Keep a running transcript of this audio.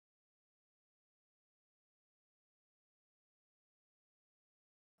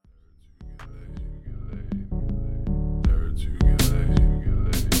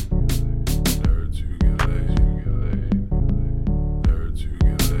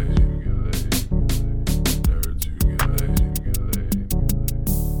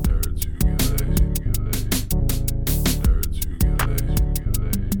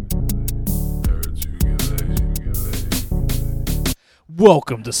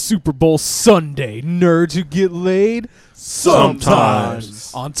Welcome to Super Bowl Sunday, nerds who get laid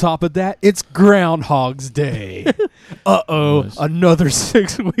sometimes. On top of that, it's Groundhog's Day. Nice. Another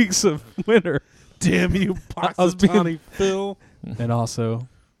 6 weeks of winter. Damn you, Poxitani Phil. And also,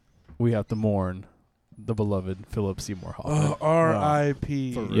 we have to mourn the beloved Philip Seymour Hoffman.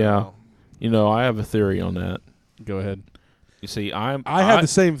 R.I.P. Yeah. You know, I have a theory on that. Go ahead. You see, I had the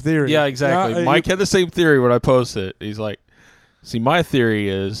same theory. Yeah, exactly. Mike had the same theory when I posted it. He's like, see, my theory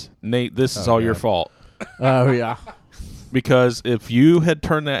is, Nate, this is all your fault. Oh, yeah. Because if you had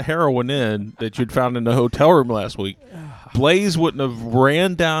turned that heroin in that you'd found in the hotel room last week, Blaze wouldn't have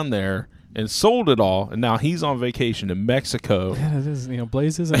ran down there and sold it all, and now he's on vacation in Mexico. Yeah, it is,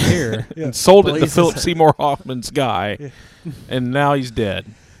 Blaze isn't here. And sold it to Philip Seymour Hoffman's guy, and now he's dead.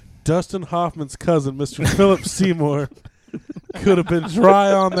 Dustin Hoffman's cousin, Mr. Philip Seymour, could have been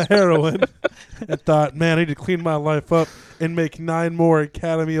dry on the heroin and thought, man, I need to clean my life up and make 9 more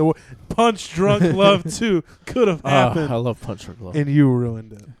Academy Awards. Punch Drunk Love 2 could have happened. I love Punch Drunk Love. And you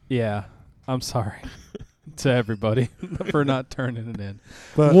ruined it. Yeah, I'm sorry to everybody for not turning it in.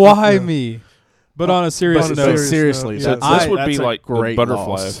 But, why me? But on a serious note, seriously, yeah, this would be like the great butterfly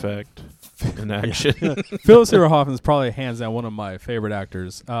loss. effect in action. Philip Seymour Hoffman is probably hands down one of my favorite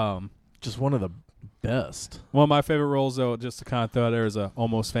actors. Just one of the best. One of my favorite roles, though, just to kind of throw out there, is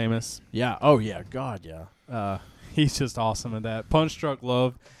Almost Famous. Yeah. Oh, yeah. God, yeah. He's just awesome in that. Punch Drunk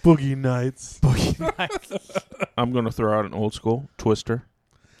Love. Boogie Nights. I'm going to throw out an old school Twister.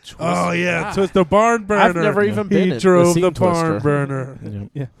 Oh, yeah. The barn burner. I've never even been He in drove the the barn Twister. burner.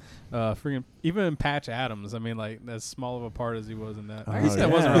 Yeah. Freaking even Patch Adams. I mean, like as small of a part as he was in that. I Oh, guess that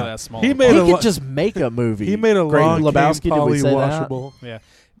yeah. wasn't really that small. He of a made part. He could just make a movie. He made a Great long Lebowski, game did we say that? Polly-watchable. Yeah.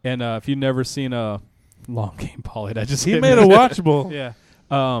 And if you've never seen a Long Game Polly, that just He hit made me. a watchable. Yeah.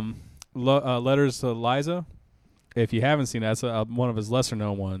 Letters to Liza. If you haven't seen that, that's one of his lesser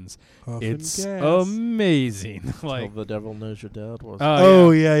known ones. Huff It's and gas. amazing. Till Like, the Devil Knows Your Dad was.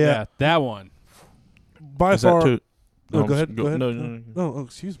 Yeah. that one. By Is far. that too? No, go ahead. Go ahead. No. Oh,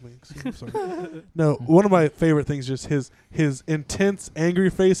 excuse me. Sorry. No, one of my favorite things, just his intense, angry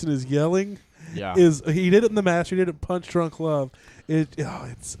face and his yelling. Yeah. Is he did it in The Master? He did it in Punch Drunk Love.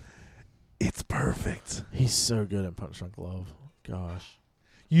 It's perfect. He's so good at Punch Drunk Love. Gosh.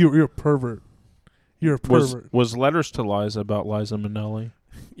 You're a pervert. You're a pervert. Was Letters to Liza about Liza Minnelli?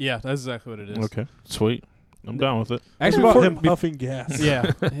 Yeah, that's exactly what it is. Okay, sweet. I'm down with it. Actually, about before him huffing gas.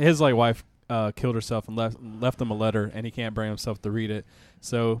 yeah, his wife killed herself and left him a letter, and he can't bring himself to read it.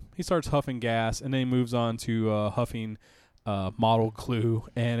 So he starts huffing gas, and then he moves on to huffing Model Clue,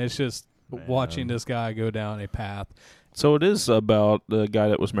 and it's just watching this guy go down a path. So it is about the guy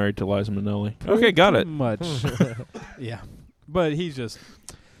that was married to Liza Minnelli. Okay, got it. Much, yeah. But he's just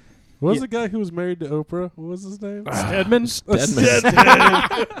What was the guy who was married to Oprah? What was his name? Stedman.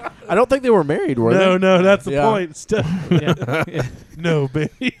 I don't think they were married, were they? No, that's the Yeah. point. Yeah. No,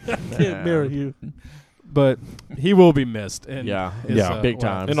 baby. I can't marry you. But he will be missed. And Yeah. his, Yeah. Big what I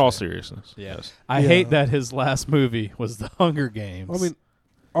time. was In all saying. seriousness, yes. I Yeah. hate that his last movie was The Hunger Games. I mean,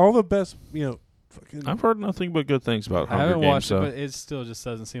 all the best, fucking I've heard nothing but good things about I Hunger haven't Games. watched So. it, but it still just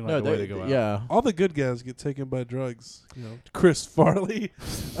doesn't seem like No, the way to go out. yeah. all the good guys get taken by drugs. Chris Farley,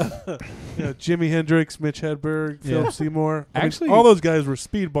 Jimi Hendrix, Mitch Hedberg, Yeah. Philip Seymour. I mean, Actually- all those guys were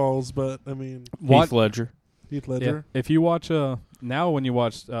speedballs, but Heath Ledger. Heath Yeah. Ledger. If you watch now, when you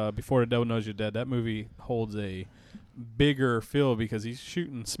watch Before the Devil Knows You're Dead, that movie holds a bigger feel because he's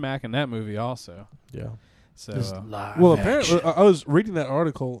shooting smack in that movie also. Yeah. So Just Well, apparently, I was reading that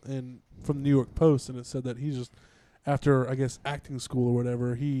article from the New York Post, and it said that he just, after I guess acting school or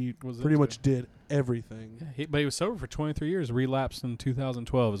whatever, he Was pretty into much did everything. but he was sober for 23 years. Relapsed in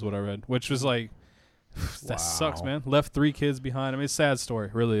 2012 is what I read, which was like that sucks, man. Left 3 kids behind. I mean, it's a sad story,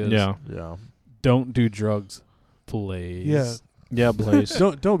 it really is. Yeah. Yeah. Don't do drugs, please. Yeah, Yeah, Blaze.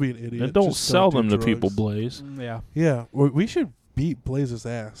 don't be an idiot. And don't Just sell do them to drugs. people, Blaze. Yeah. Yeah, we should beat Blaze's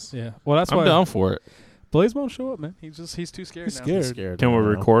ass. Yeah. Well, that's I'm why down for it. Blaze won't show up, man. He's too scared He's now. scared. Scared. Can we now.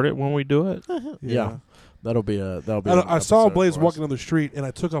 record it when we do it? Yeah. That'll be an I saw episode Blaze for us. walking down the street, and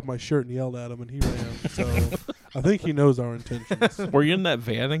I took off my shirt and yelled at him, and he ran. So I think he knows our intentions. Were you in that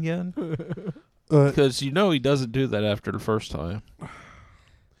van again? Because he doesn't do that after the first time.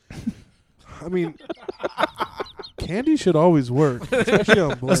 I mean, candy should always work, especially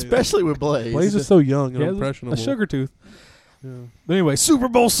on Blaze. Especially with Blaze. Blaze is so young He and has impressionable. a sugar tooth. Yeah. But anyway, Super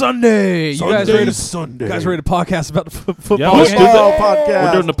Bowl Sunday. You guys ready to podcast about the football Yeah, let's game? do that. podcast.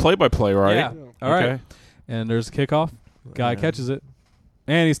 We're doing the play-by-play, right? Yeah. All right. Okay. And there's a kickoff. Guy catches it.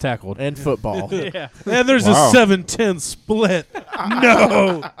 And he's tackled. and football. Yeah. And there's Wow. a 7-10 split.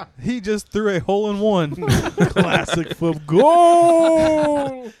 No. He just threw a hole in one. Classic flip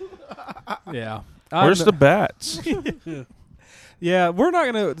goal. Yeah. Where's the bats? Yeah, we're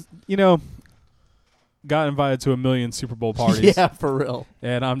not going to, got invited to a million Super Bowl parties. Yeah, for real.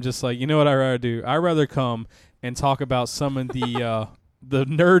 And I'm just like, you know what I'd rather do? I'd rather come and talk about some of the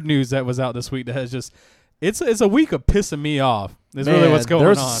nerd news that was out this week that has just it's a week of pissing me off. Is really what's going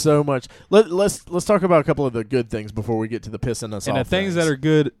there's on. so much. Let's talk about a couple of the good things before we get to the pissing us and off. the things that are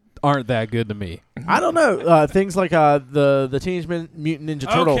good aren't that good to me. I don't know. Things like the Teenage Mutant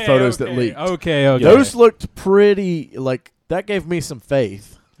Ninja Turtle photos that leaked. Okay. Those looked pretty. Like that gave me some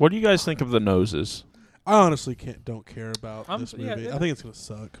faith. What do you guys think of the noses? I honestly don't care about this yeah, movie. yeah. I think it's gonna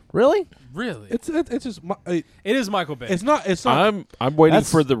suck. Really? Really? It's just It is Michael Bay. it's not. I'm waiting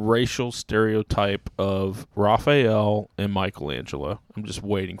That's- for the racial stereotype of Raphael and Michelangelo. I'm just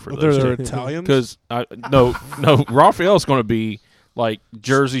waiting for those they're two. Italians. Because no, Raphael's going to be like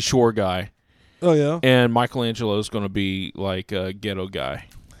Jersey Shore guy, Oh yeah. and Michelangelo's going to be like a ghetto guy.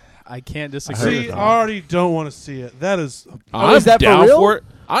 I can't disagree. See, I already don't want to see it. That is. I'm is that for down real? for it.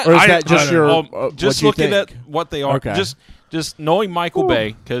 Or is that just your? just what you looking think? at what they are? Okay. Just knowing Michael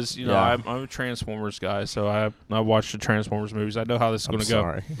Bay, because Yeah. I'm a Transformers guy, so I watched the Transformers movies. I know how this is I'm going to go.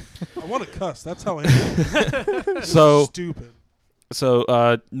 sorry. I want to cuss. That's how I am. So Stupid.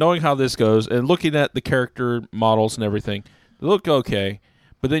 So knowing how this goes and looking at the character models and everything, they look okay.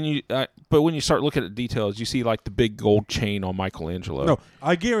 But then but when you start looking at details, you see like the big gold chain on Michelangelo. No,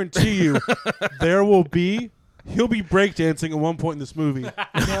 I guarantee you, he'll be breakdancing at one point in this movie.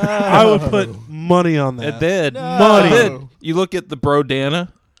 I would put money on that. And then, Money. then you look at the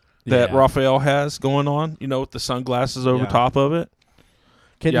brodana that Yeah. Raphael has going on, with the sunglasses over Yeah. top of it.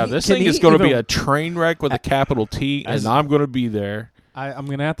 This can thing he is going to be even- a train wreck with a capital T, and I'm going to be there. I'm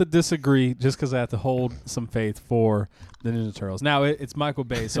going to have to disagree just because I have to hold some faith for the Ninja Turtles. Now, it's Michael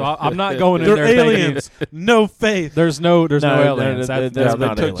Bay, so I'm not going in They're there thinking aliens. No faith. there's no aliens. they That's took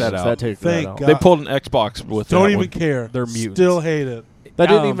not that aliens. out. That took Thank that out. God. They pulled an Xbox with Don't that even one. care. They're mutants. Still hate it. That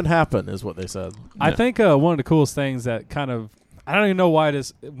didn't Um, even happen, is what they said. I Yeah. think one of the coolest things that kind of I don't even know why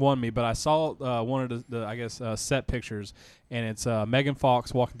this won me, but I saw one of the I guess set pictures, and it's Megan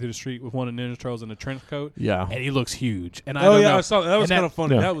Fox walking through the street with one of the Ninja Turtles in a trench coat, Yeah. and he looks huge. And I Oh don't yeah, know. I saw that. That was And kind of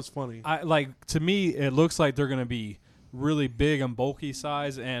funny. Yeah. That was funny. To me, it looks like they're going to be really big and bulky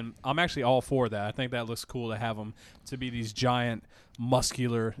size, and I'm actually all for that. I think that looks cool to have them to be these giant,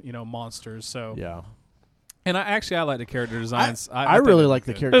 muscular, monsters. So Yeah. And I like the character designs. I think really they like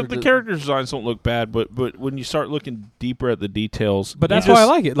look the good. character. The character designs don't look bad, but when you start looking deeper at the details, But you that's just- why I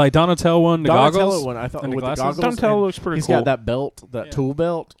like it. Like Donatello one, the Donatello goggles. one, I thought and the with the glasses. goggles. Donatello and looks pretty He's cool. got that belt, that Yeah. tool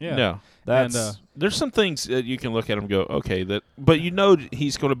belt. Yeah. That's And, There's some things that you can look at him and go, okay, but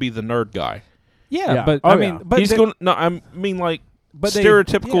he's going to be the nerd guy. Yeah, Yeah. but Oh, I mean, yeah. but He's they- going. No, I mean like But they-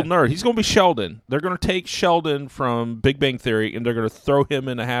 stereotypical yeah. nerd. He's going to be Sheldon. They're going to take Sheldon from Big Bang Theory and they're going to throw him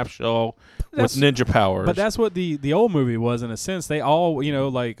in a half shell with That's- ninja powers. But that's what the old movie was in a sense. They all,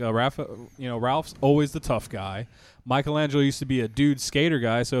 like Ralph's always the tough guy. Michelangelo used to be a dude skater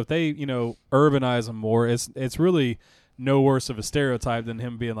guy. So if they, urbanize him more, it's really no worse of a stereotype than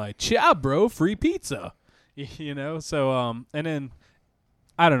him being like, "Ciao, bro, free pizza." So and then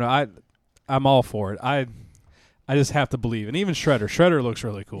I don't know. I'm all for it. I just have to believe. And even Shredder looks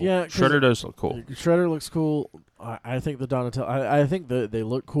really cool. Yeah, 'cause Shredder does look cool. Shredder looks cool. I think the Donatello. I think they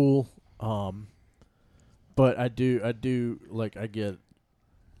look cool. But I do like I get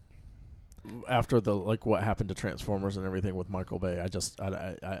after the what happened to Transformers and everything with Michael Bay.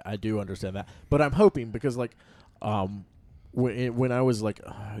 I do understand that. But I'm hoping because when I was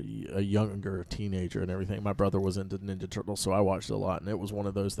a younger teenager and everything, my brother was into Ninja Turtles, so I watched it a lot, and it was one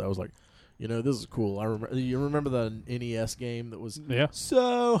of those that I was like, this is cool. I remember. You remember the NES game that was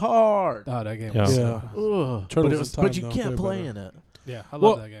so hard. Oh, that game. Yeah. Was, Yeah. Ugh. Turtles But in you Time, can't though, play way in it. Yeah, I love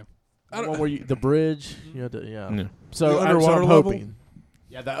Well, that game. The one where you, the bridge, you had to, yeah. Yeah. So, The underwater I'm level? hoping.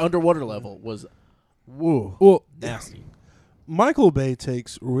 Yeah, that underwater level was, woo, Well, nasty. Michael Bay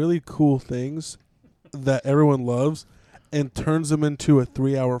takes really cool things that everyone loves and turns them into a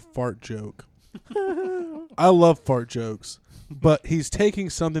 3-hour fart joke. I love fart jokes, but he's taking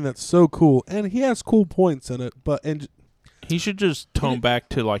something that's so cool, and he has cool points in it. He should just tone back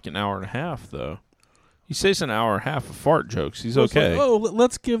to like an hour and a half, though. He says an hour and a half of fart jokes. He's it's okay. like,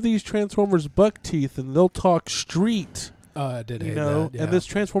 let's give these Transformers buck teeth, and they'll talk street. I did hate And this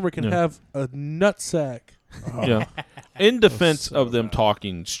Transformer can Yeah. have a nutsack. Yeah. In defense of them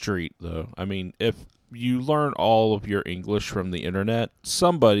talking street, though, I mean, if you learn all of your English from the internet,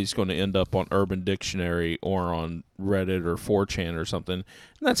 somebody's going to end up on Urban Dictionary or on Reddit or 4chan or something. And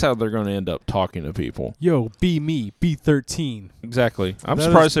that's how they're going to end up talking to people. Yo, be me, B13. Exactly. I'm That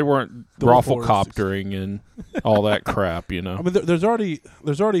surprised is they weren't the rafflecoptering and all that crap, you know. I mean, there's already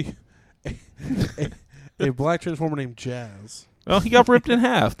a black Transformer named Jazz. Well, he got ripped in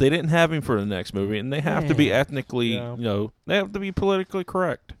half. They didn't have him for the next movie, and they have to be ethnically, Yeah. They have to be politically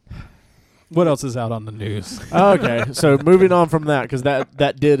correct. What else is out on the news? Okay, so moving on from that, because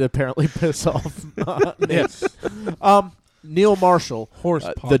that did apparently piss off Nick. Neil Marshall,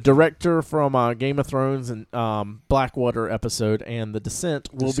 the director from Game of Thrones and Blackwater episode and The Descent,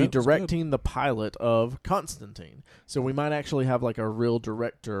 will be directing the pilot of Constantine. So we might actually have like a real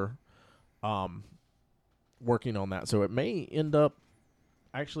director working on that. So it may end up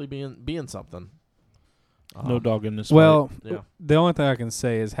actually being something. No dog in this Well, fight. Yeah. the only thing I can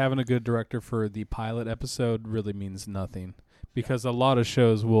say is having a good director for the pilot episode really means nothing, because a lot of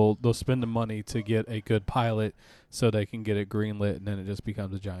shows they'll spend the money to get a good pilot so they can get it greenlit, and then it just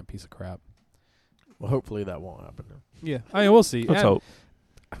becomes a giant piece of crap. Well, hopefully that won't happen. Yeah, I mean, we'll see. Let's hope.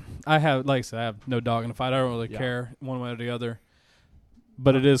 I have, like I said, I have no dog in the fight. I don't really Yeah. care one way or the other.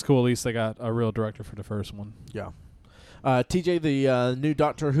 But it is cool. At least they got a real director for the first one. Yeah. TJ, the new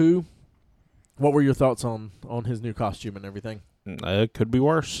Doctor Who. What were your thoughts on his new costume and everything? It could be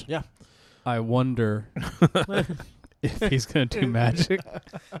worse. Yeah. I wonder if he's going to do magic.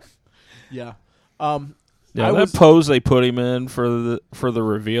 Yeah. Yeah, that pose they put him in for the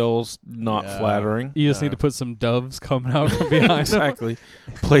reveals not flattering. You just need to put some doves coming out from behind him. Exactly.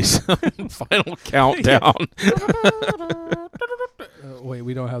 Play some final countdown. Wait,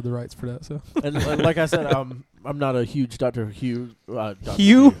 we don't have the rights for that, so. And like I said, I'm not a huge Doctor Hugh.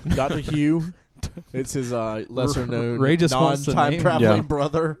 Hugh? Doctor Hugh. It's his lesser known Ray just wants the non-time name. traveling Yeah.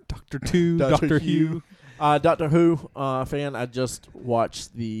 brother. Dr. 2, Dr. Dr. Hugh. Hugh. Doctor Who fan. I just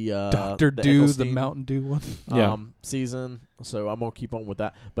watched the Dr. the Dew, the Eccleston, Mountain Dew one. Yeah. season. So I'm gonna keep on with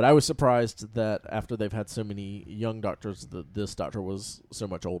that. But I was surprised that after they've had so many young doctors, this doctor was so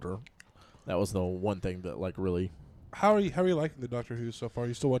much older. That was the one thing that like really. How are you liking the Doctor Who so far? Are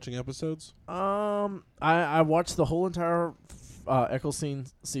you still watching episodes? I watched the whole entire Eccleston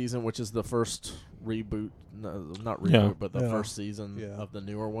season, which is the first reboot. No, not reboot, Yeah. but the Yeah. first season Yeah. of the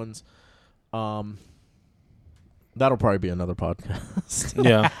newer ones. That'll probably be another podcast.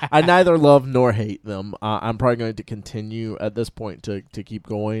 Yeah. I neither love nor hate them. I'm probably going to continue at this point to keep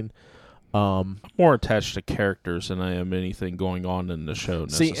going. More attached to characters than I am anything going on in the show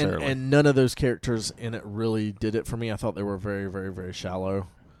necessarily. And none of those characters in it really did it for me. I thought they were very, very, very shallow.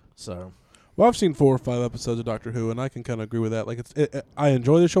 So, Well, I've seen 4 or 5 episodes of Doctor Who, and I can kind of agree with that. Like, I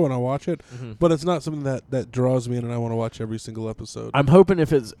enjoy the show and I watch it, but it's not something that draws me in, and I want to watch every single episode. I'm hoping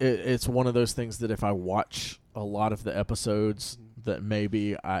if it's one of those things that if I watch a lot of the episodes, that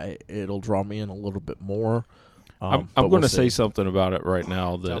maybe it'll draw me in a little bit more. I'm but going to we'll say see. something about it right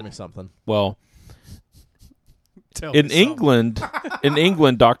now. That Tell me something. well, Tell in me something.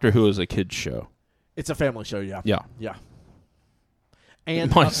 England, Doctor Who is a kids show. It's a family show, yeah. Yeah. Yeah.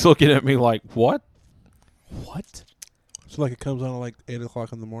 And Mike's looking at me like, what? What? So, like, it comes on at, like, 8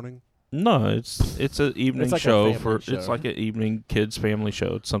 o'clock in the morning? No, it's an evening It's like a show family show. It's like an evening kids family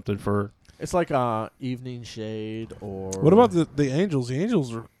show. It's something for. it's like Evening Shade or... What about the angels? The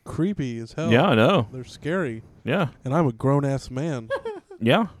angels are creepy as hell. Yeah, I know. They're scary. Yeah, And I'm a grown-ass man.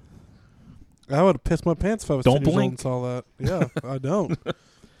 yeah. I would have pissed my pants if I was Don't 10 years old blink. and saw that. Yeah, I don't.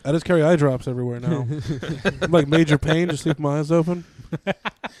 I just carry eye drops everywhere now. I'm like Major Pain, just leave my eyes open.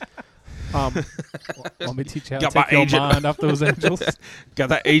 Want me to teach you how to Got my take your agent. mind off those angels? Got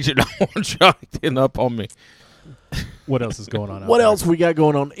that Agent Orange acting up on me. What else is going on out What there? else we got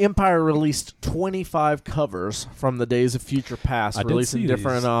going on? Empire released 25 covers from the Days of Future Past, I did releasing see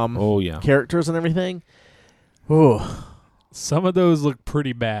different these. Oh yeah. characters and everything. Ooh. Some of those look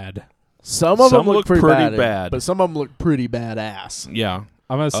pretty bad. Some of Some them look pretty pretty bad, bad. but some of them look pretty badass. Yeah.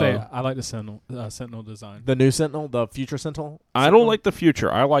 I'm going to say Oh. I like the Sentinel design. The new Sentinel, the Future Sentinel. I don't like the future.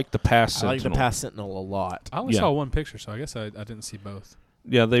 I like the past I like Sentinel. the past Sentinel a lot. I only Yeah. saw one picture, so I guess I didn't see both.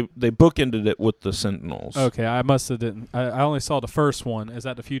 Yeah, they bookended it with the Sentinels. Okay, I must have didn't. I only saw the first one. Is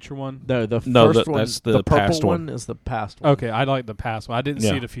that the future one? No, the No, first that- one, that's the purple past one. is the past one. Okay, I like the past one. I didn't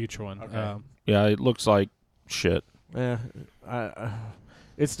Yeah. see the future one. Okay. Yeah, it looks like shit. Yeah,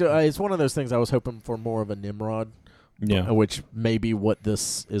 it's one of those things. I was hoping for more of a Nimrod, Yeah. which may be what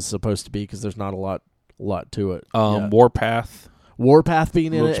this is supposed to be because there's not a lot to it. yet. Warpath Warpath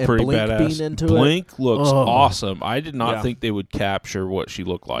being in looks it and pretty Blink badass. being into Blink looks Oh. awesome. I did not Yeah. think they would capture what she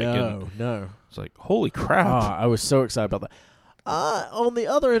looked it. like. And No. it's like, holy crap. I was so excited about that. On the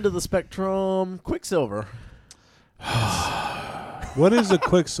other end of the spectrum, Quicksilver. What is a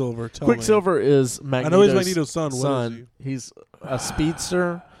Quicksilver? Tell Quicksilver is me. Magneto's I know he's Magneto's son. What is he? He's a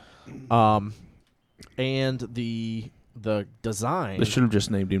speedster. And the design. They should have just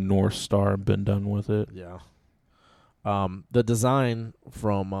named him North Star and been done with it. Yeah. The design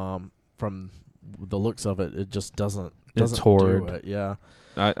from the looks of it, it just doesn't It's horrid. do it. Yeah.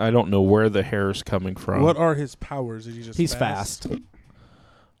 I don't know where the hair is coming from. What are his powers? Is he just He's fast.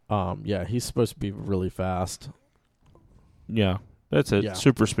 Yeah, he's supposed to be really fast. Yeah, that's it. Yeah.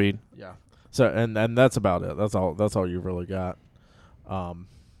 Super speed. Yeah. So and that's about it. That's all you really got.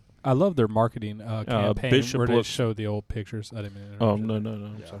 I love their marketing campaign Bishop where they looks- show the old pictures. I didn't mean to Oh interrupt you. no!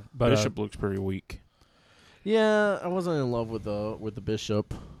 I'm Yeah. sorry. But, Bishop looks pretty weak. Yeah, I wasn't in love with the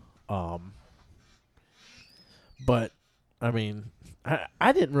bishop. But I mean,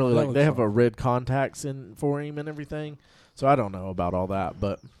 I didn't really That like. looks They have fun. a red contacts in for him and everything. So I don't know about all that,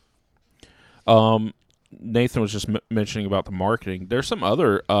 but Nathan was just mentioning about the marketing. There's some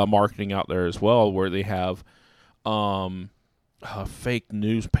other marketing out there as well where they have fake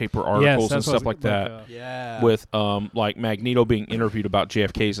newspaper articles and stuff like that. yeah, With like Magneto being interviewed about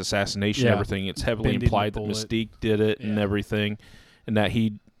JFK's assassination and Yeah. everything. It's heavily Bending implied the that bullet. Mystique did it and Yeah. everything, and that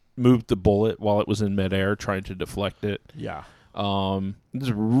he moved the bullet while it was in midair trying to deflect it. yeah. It's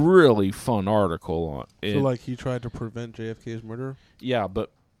a really fun article on it. So like he tried to prevent JFK's murder. Yeah,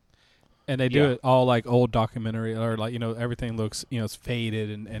 but And they do Yeah. it all like old documentary or like, everything looks, it's faded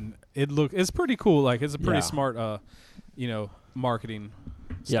and it's pretty cool. Like it's a pretty Yeah. smart, marketing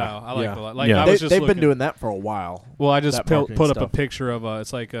Yeah. style. I like Yeah. it a lot. Like Yeah. I was just They've looking, been doing that for a while. Well, I just that put marketing up a stuff. picture of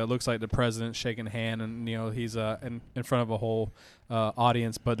it's like looks like the president shaking hand and he's in front of a whole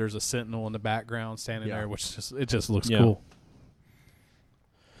audience, but there's a sentinel in the background standing Yeah. there, which just looks Yeah. cool.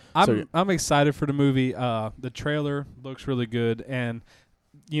 So- I'm excited for the movie. The trailer looks really good, and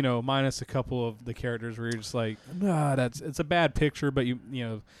minus a couple of the characters where you're just like, it's a bad picture, but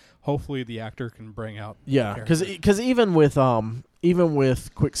hopefully the actor can bring out. Yeah, the because character. even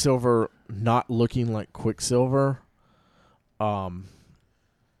with Quicksilver not looking like Quicksilver,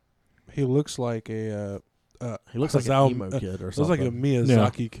 He looks like a he looks like Hayao- an emo kid or looks something. like a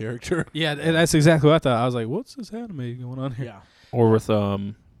Miyazaki character. Yeah, and that's exactly what I thought. I was like, what's this anime going on here? Yeah, or with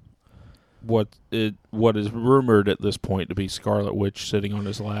what is rumored at this point to be Scarlet Witch sitting on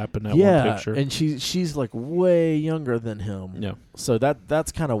his lap in that one picture. and she's like way younger than him. Yeah. So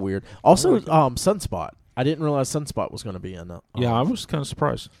that's kind of weird. Also, Sunspot. I didn't realize Sunspot was going to be in it. Yeah, I was kind of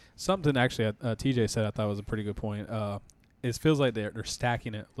surprised. Something actually TJ said I thought was a pretty good point. It feels like they're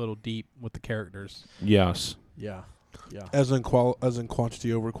stacking it a little deep with the characters. Yes. Yeah. As in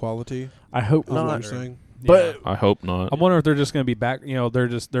quantity over quality. I hope Is what not. you're saying. But I hope not. I wonder if they're just going to be back. They're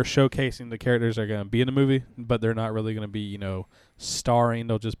showcasing the characters that are going to be in the movie, but they're not really going to be starring.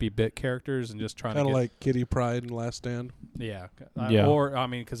 They'll just be bit characters and just trying to Kind of get, like Kitty Pryde and Last Stand. yeah. Yeah. Or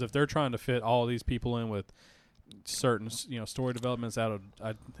because if they're trying to fit all these people in with certain story developments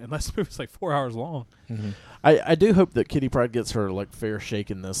unless the movie's like 4 hours long. Mm-hmm. I do hope that Kitty Pryde gets her fair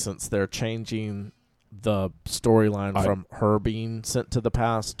shake in this, since they're changing the storyline from her being sent to the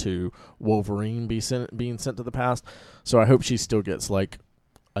past to Wolverine being sent to the past. So I hope she still gets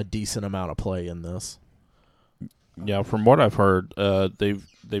a decent amount of play in this. Yeah, from what I've heard,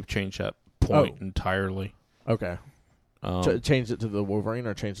 they've changed that point entirely. Okay. Changed it to the Wolverine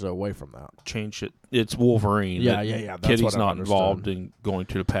or changed it away from that? Changed it. It's Wolverine. Yeah. That's Kitty's what I've not understood. involved in going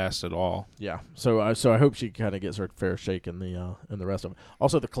to the past at all. Yeah. So I hope she kind of gets her fair shake in the rest of it.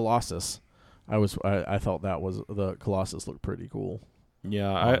 Also, the Colossus. I thought the Colossus looked pretty cool. Yeah,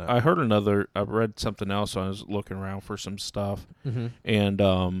 on it. I heard I read something else. I was looking around for some stuff, Mm-hmm.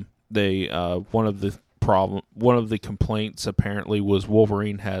 and they one of the complaints apparently was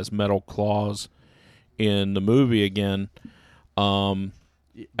Wolverine has metal claws in the movie again.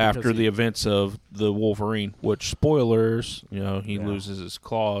 After the events of the Wolverine, which spoilers, he loses his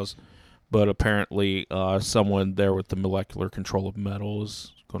claws, but apparently someone there with the molecular control of metal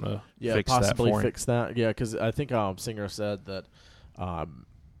is going to fix that possibly for him. fix that. Yeah, because I think Singer said that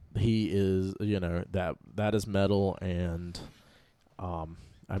he is, that is metal, and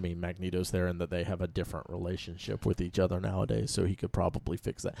Magneto's there, and that they have a different relationship with each other nowadays. So he could probably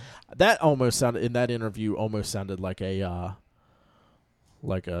fix that. That almost sounded in that interview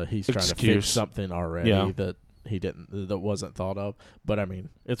like a he's trying to Excuse. fix something already Yeah. that wasn't thought of. But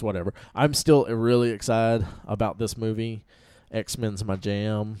it's whatever. I'm still really excited about this movie. X-Men's my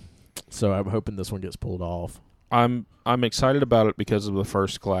jam, so I'm hoping this one gets pulled off. I'm excited about it because of the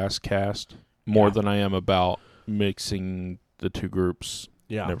first class cast more than I am about mixing the two groups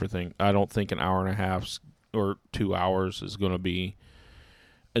and everything. I don't think an hour and a half's or 2 hours is going to be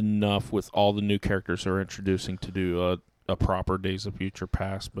enough with all the new characters they're introducing to do a proper Days of Future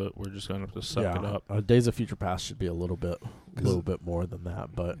Past, but we're just going to have to suck it up. Days of Future Past should be a little bit more than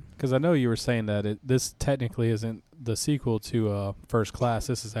that, but because I know you were saying that this technically isn't the sequel to First Class.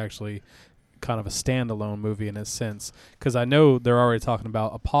 This is actually kind of a standalone movie in a sense, because I know they're already talking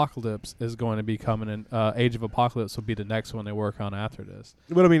about Apocalypse is going to be coming in. Age of Apocalypse will be the next one they work on after this.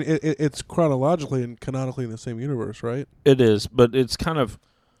 But I mean, it's chronologically and canonically in the same universe, right? It is, but it's kind of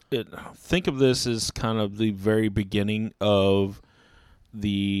think of this as kind of the very beginning of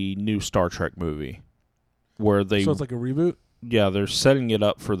the new Star Trek movie, where they so it's like a reboot. Yeah, they're setting it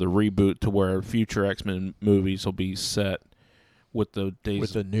up for the reboot to where future X-Men movies will be set with the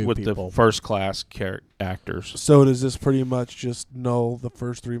the First Class actors. So does this pretty much just null the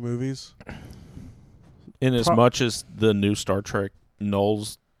first 3 movies? In as much as the new Star Trek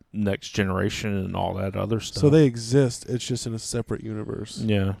nulls Next Generation and all that other stuff. So they exist. It's just in a separate universe.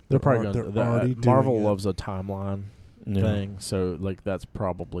 Yeah, they're probably they're going already to. Marvel doing loves a timeline thing, so like that's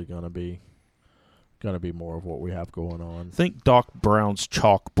probably going to be more of what we have going on. Think Doc Brown's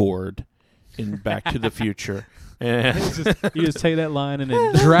chalkboard in Back to the Future. And you just take that line and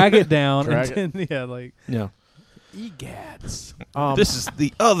then drag it down. Yeah. Egads. This is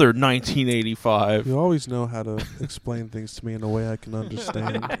the other 1985. You always know how to explain things to me in a way I can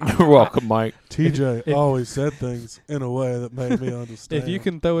understand. You're welcome, Mike. TJ always said things in a way that made me understand. If you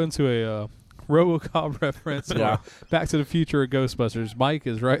can throw into a RoboCop reference or Back to the Future or Ghostbusters, Mike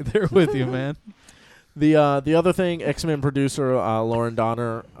is right there with you, man. The other thing, X-Men producer Lauren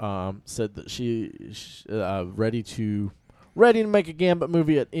Donner said that she's ready to make a Gambit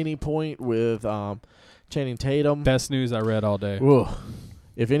movie at any point with Channing Tatum. Best news I read all day. Ooh.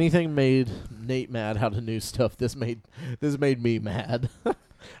 If anything made Nate mad how to new stuff, this made me mad.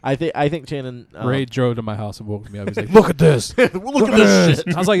 I think Channing Ray drove to my house and woke me up. He's like, "Look at this! Look at this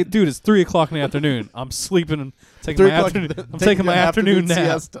shit!" I was like, "Dude, it's 3:00 in the afternoon. I'm sleeping and taking my afternoon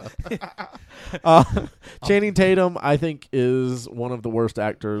nap." Channing Tatum, I think, is one of the worst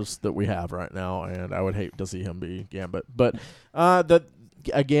actors that we have right now, and I would hate to see him be Gambit. But that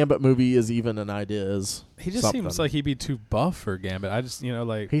a Gambit movie is even an idea. He just seems like he'd be too buff for Gambit. I just,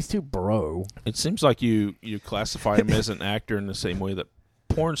 he's too bro. It seems like you classify him as an actor in the same way that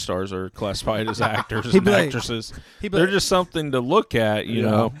porn stars are classified as actors and actresses. They're just something to look at, you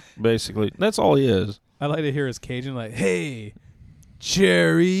know, basically. That's all he is. I like to hear his Cajun like, "Hey,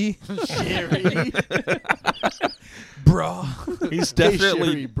 Jerry." Brah. He's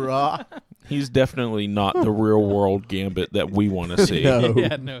definitely Sherry, brah. He's definitely not the real world Gambit that we want to see. No.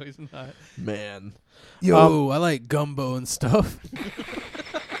 Yeah, no, he's not. Man. Yo, I like gumbo and stuff.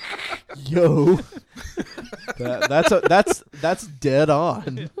 Yo. That's dead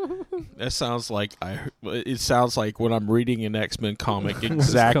on. That sounds like it sounds like when I'm reading an X-Men comic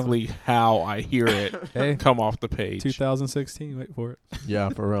exactly how I hear it come off the page. 2016, wait for it. Yeah,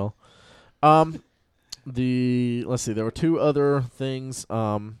 for real. Let's see, there were 2 other things.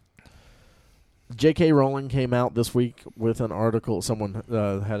 J.K. Rowling came out this week with an article. Someone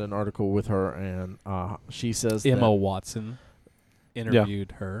had an article with her, and she says Emma Watson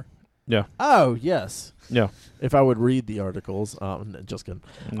interviewed her. Yeah. Oh, yes. Yeah. If I would read the articles. Just kidding.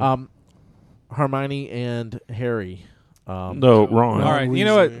 Hermione and Harry. No, Ron. All right, you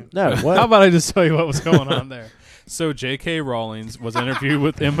know what? No, what? How about I just tell you what was going on there? So J.K. Rowling was interviewed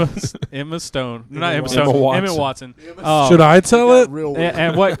with Emma Watson. Should I tell it?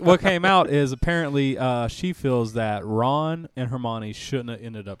 And what came out is apparently she feels that Ron and Hermione shouldn't have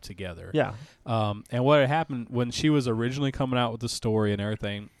ended up together. Yeah. And what had happened when she was originally coming out with the story and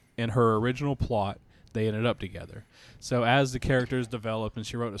everything, in her original plot, they ended up together. So as the characters developed and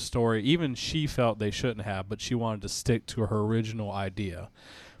she wrote a story, even she felt they shouldn't have, but she wanted to stick to her original idea.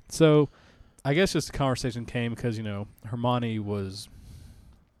 So I guess just the conversation came because, Hermione was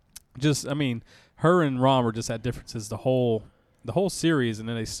just, her and Ron were just at differences the whole series, and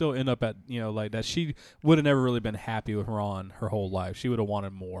then they still end up at, like that she would have never really been happy with Ron her whole life. She would have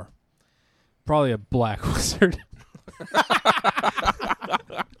wanted more. Probably a black wizard.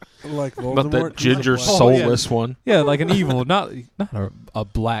 Like Voldemort. But that ginger soulless one. Yeah, like an evil, not a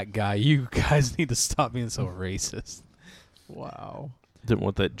black guy. You guys need to stop being so racist. Wow. Didn't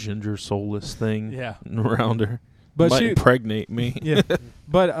want that ginger soulless thing around her. But might impregnate me. Yeah.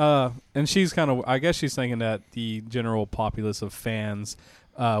 But and she's kind of, I guess she's thinking that the general populace of fans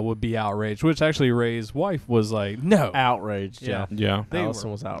would be outraged, which actually Ray's wife was like, no. Outraged, yeah.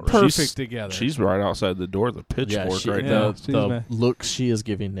 Allison was outraged. Perfect together. She's right outside the door, the pitchfork right now. The look she is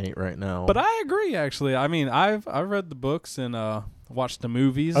giving Nate right now. But I agree, actually. I've read the books and watched the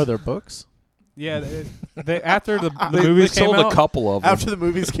movies. Oh, they're books? Yeah, after the They movies came sold out, a couple of them. After the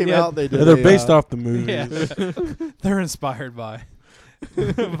movies came Yeah. out, they did. Yeah, they're a, based off the movies. yeah, they're inspired by.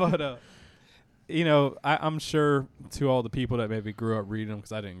 But I'm sure to all the people that maybe grew up reading them,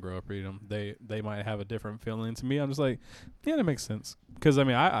 because I didn't grow up reading them, they might have a different feeling. To me, I'm just like, yeah, that makes sense. Because I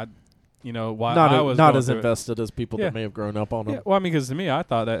mean, while I was not going as through invested as people Yeah. that may have grown up on them. Yeah, well, I mean, because to me, I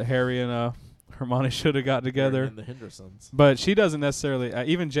thought that Harry and Hermione should have got together. And the Hendersons. But she doesn't necessarily.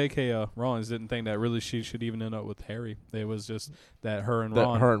 Even J.K. Rowling didn't think that really she should even end up with Harry. It was just that her and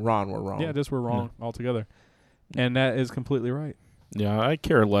Ron. Her and Ron were wrong. Yeah, just were wrong altogether. And that is completely right. Yeah, I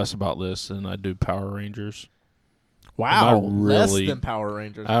care less about this than I do Power Rangers. Wow, less really- than Power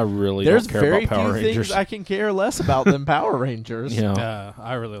Rangers. I really There's don't care very about Power few Rangers. things I can care less about than Power Rangers. Yeah.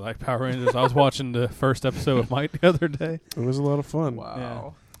 I really like Power Rangers. I was watching the first episode with Mike the other day. It was a lot of fun.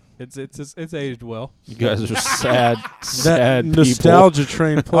 Wow. It's aged well. You guys are sad, That sad people. nostalgia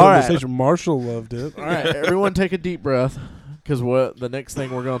train played All on the right. station. Marshall loved it. All right, everyone take a deep breath, because the next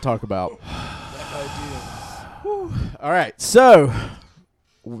thing we're going to talk about. All right, so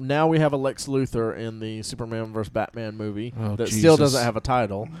now we have a Lex Luthor in the Superman vs. Batman movie Oh, that still Jesus. doesn't have a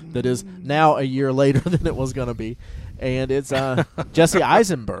title, that is now a year later than it was going to be, and it's Jesse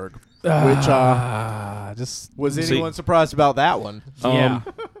Eisenberg, which Just was See- anyone surprised about that one? yeah,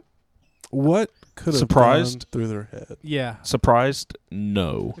 What could have Surprised? gone through their head? yeah. Surprised?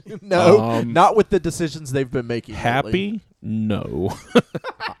 No. No, not with the decisions they've been making. lately. Happy? No.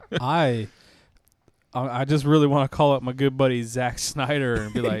 I just really want to call up my good buddy Zack Snyder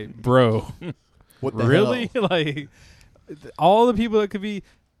and be like, bro, What the really? hell? Like all the people that could be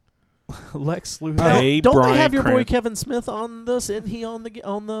Lex Luthor. Hey, Don't Bryan they have your boy Cran- Kevin Smith on this? Isn't he on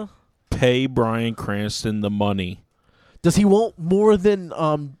the? Pay Bryan Cranston the money. Does he want more than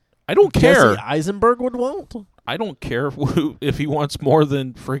I don't care. Jesse Eisenberg would want? I don't care if he wants more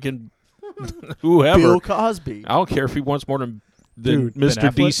than freaking whoever. Bill Cosby. I don't care if he wants more than Dude, Mr.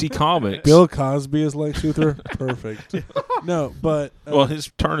 Ben Affleck? DC Comics. Bill Cosby is Lex Luthor. Perfect. No, but Well, his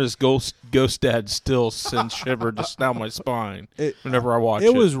turn as Ghost Dad still sends shiver just down my spine it, whenever I watch it.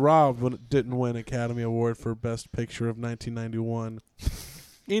 it was robbed when it didn't win Academy Award for Best Picture of 1991.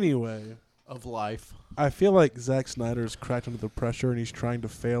 Anyway, Of life. I feel like Zack Snyder's cracked under the pressure and he's trying to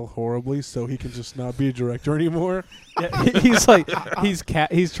fail horribly so he can just not be a director anymore. Yeah, he's like he's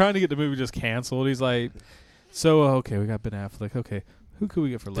trying to get the movie just canceled. He's like, so okay, we got Ben Affleck. Okay, who could we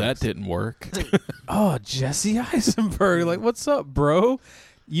get for that Lex? didn't work. Oh, Jesse Eisenberg. Like, what's up, bro?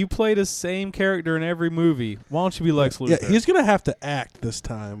 You play the same character in every movie. Why don't you be Lex Luthor? Yeah, he's going to have to act this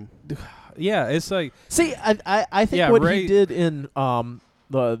time. Yeah, it's like See, I think Yeah, what Ray- he did in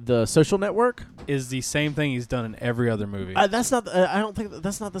the Social Network. is the same thing he's done in every other movie. That's not. I don't think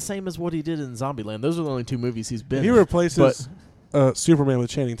that's not the same as what he did in Zombieland. Those are the only two movies he's been. If he in. replaces Superman with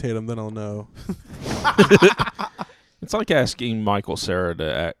Channing Tatum, then I'll know. It's like asking Michael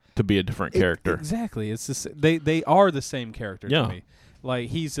Cera to be a different character. Exactly. It's just, they are the same character Yeah. to me. Like,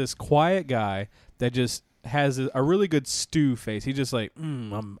 he's this quiet guy that just has a really good stew face. He's just like,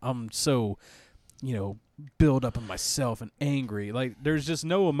 I'm so, build up in myself and angry. Like, there's just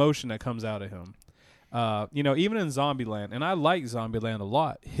no emotion that comes out of him. Even in Zombieland, and I like Zombieland a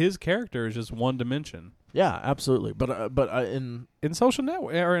lot, his character is just one dimension. Yeah, absolutely. But in Social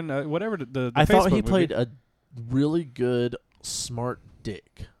Network, or in whatever the I thought Facebook he movie. played a really good, smart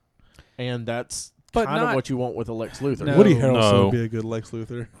dick, and that's But kind of not- what you want with a Lex Luthor. No. Woody Harrelson No. would be a good Lex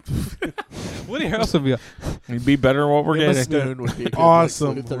Luthor. Woody Harrelson would be He'd be better than what we're Emma getting. Stone would be a good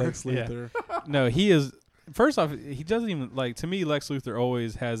Awesome Lex Luthor. Lex Yeah. Luthor. No, he is. First off, he doesn't even like. To me, Lex Luthor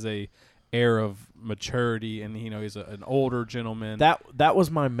always has a air of maturity, and he's an older gentleman. That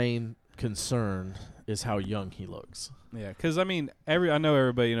was my main concern, is how young he looks. Yeah, because I mean, I know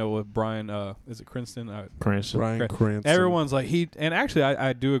everybody with Brian. Is it Cranston? Cranston. Bryan Cranston. Everyone's like and actually,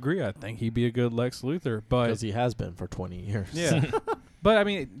 I do agree. I think he'd be a good Lex Luthor, but Because he has been for 20 years. yeah. But I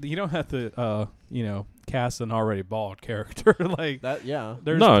mean, you don't have to, cast an already bald character like. That yeah.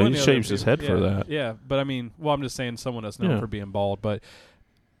 There's No, he plenty of shaves other his people- head for yeah, that. Yeah, but I mean, I'm just saying someone that's known Yeah. for being bald, but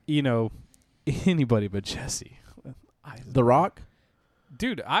anybody but Jesse. The Rock.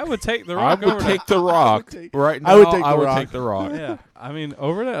 Dude, I would take the I Rock would over take the Rock right now. I would take The I would Rock. take the Rock. yeah, I mean,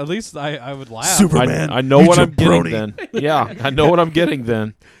 over that, at least I would laugh. Superman. I know you what I'm getting jabroni. then. Yeah, I know what I'm getting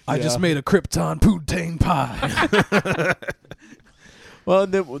then. I Yeah. just made a Krypton poutine pie. Well,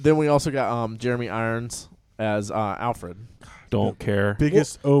 and then we also got Jeremy Irons as Alfred. Don't care.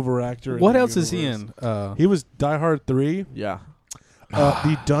 Biggest overactor. What in the else is he universe. in? He was Die Hard 3, Yeah.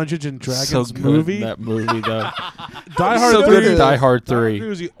 the Dungeons and Dragons So good movie. in that movie though. Die Hard so 3. good in Die Hard Die Hard 3. 3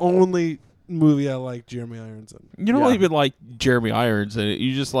 was the only movie I like Jeremy Irons in. You don't even like Jeremy Irons in it.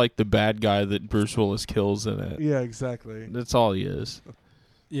 You just like the bad guy that Bruce Willis kills in it. Yeah, exactly. That's all he is.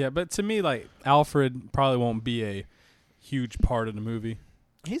 Yeah, but to me, like, Alfred probably won't be a huge part of the movie.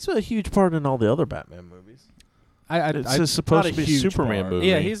 He's a huge part in all the other Batman movies. It's supposed to be a Superman movie.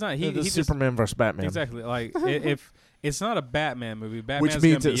 Yeah, he's not. He Superman versus Batman. Exactly. Like, if it's not a Batman movie, Batman's which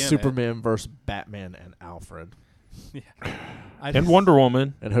means gonna it's be Superman versus Batman and Alfred. Yeah. And Wonder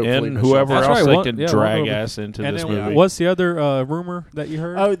Woman. And hopefully whoever That's else right, they can yeah, drag ass into and this then movie. what's the other rumor that you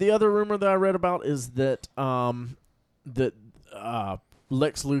heard? Oh, the other rumor that I read about is that Lex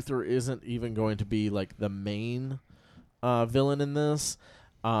Luthor isn't even going to be like the main villain in this.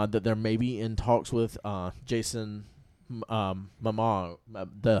 That they're maybe in talks with Jason Momoa,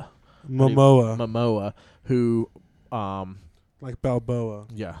 who like Balboa.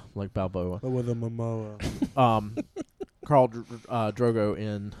 Yeah, like Balboa. But with a Momoa. Carl Drogo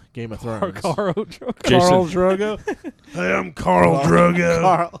in Game of Thrones. Carl Drogo. Carl Drogo. I am Carl Drogo.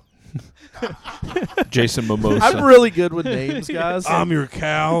 Carl. Jason Momoa. I'm really good with names, guys. I'm your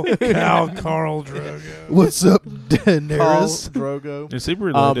cow. Carl Drogo. What's up, Carl Daenerys? Drogo. Is he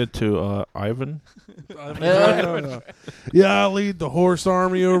related to Ivan? No. Yeah, I lead the horse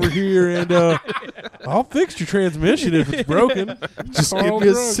army over here, and I'll fix your transmission if it's broken. Just Carl give me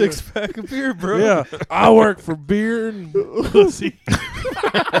a Drogo. 6-pack of beer, bro. Yeah, I work for beer and pussy.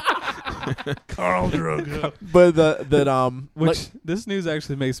 Carl Drogo. But This news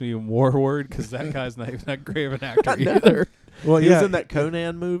actually makes me even more worried because that guy's not even that great of an actor either. Well, he was yeah, in that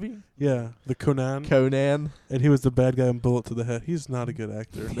Conan movie. yeah, the Conan, Conan. and he was the bad guy in Bullet to the Head. He's not a good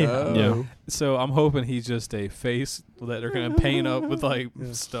actor. No. Yeah. So I'm hoping he's just a face that they're gonna paint up with like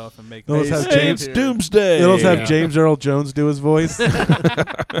stuff and make. Those have Hey, James. here. Doomsday. They'll have Yeah. James Earl Jones do his voice.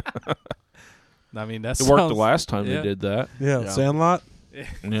 I mean, that's It worked the last time yeah. they did that. Yeah, Yeah. Sandlot.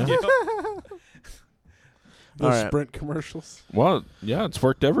 Yeah. Those All right. Sprint commercials. Well, yeah, it's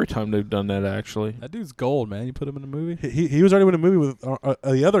worked every time they've done that, actually. That dude's gold, man. You put him in a movie. He was already in a movie with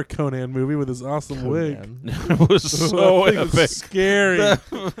the other Conan movie with his awesome wig. Conan. It was so That thing was epic. scary. That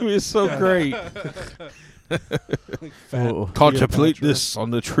movie is so great. Oh. Contemplate Cleopatra. this on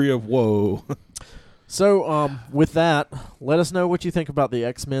the tree of woe. So, with that, let us know what you think about the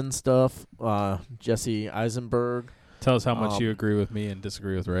X-Men stuff. Jesse Eisenberg. Tell us how much you agree with me and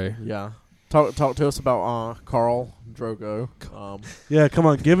disagree with Ray. Yeah. Talk to us about Carl Drogo. Yeah, come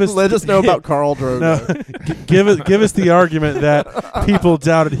on, give us. Let us know about Carl Drogo. No, give us the argument that people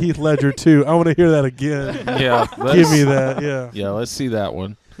doubted Heath Ledger too. I want to hear that again. Yeah. Give me that. Yeah. Yeah, let's see that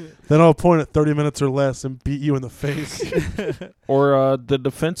one. Then I'll point at 30 minutes or less and beat you in the face. Or the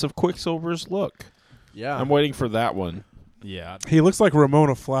defense of Quicksilver's look. Yeah. I'm waiting for that one. Yeah. He looks like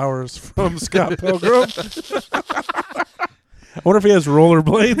Ramona Flowers from Scott Pilgrim. I wonder if he has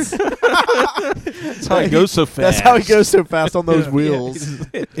rollerblades. That's how he goes so fast. That's how he goes so fast on those wheels.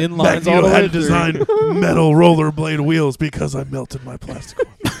 In lines all Magneto the way had to through. design metal rollerblade wheels because I melted my plastic one.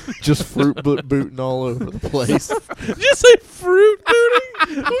 Just fruit booting all over the place. Did you say fruit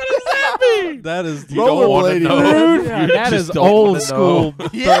booting? What does that mean? That is You don't wanna Rollerblading, know. man. Yeah, You that just is don't wanna old know. school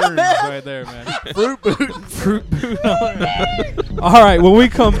Yeah, burns man. right there, man. Fruit booting. Fruit boot. All right, when we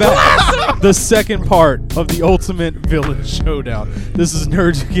come back, the second part of the Ultimate Villain Showdown. This is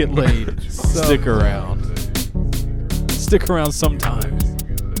Nerds Who Get Laid. Stick around. Stick around sometime.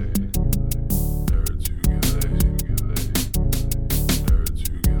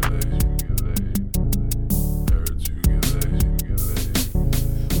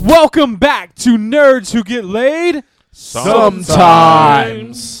 Welcome back to Nerds Who Get Laid. Sometimes.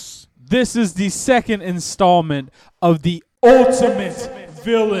 This is the second installment of the Ultimate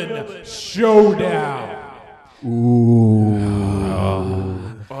Villain Showdown.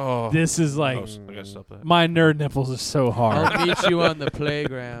 This is like I gotta stop that. my nerd nipples are so hard. I'll meet you on the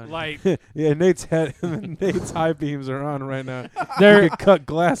playground. Like Yeah, Nate's high beams are on right now. they're You could cut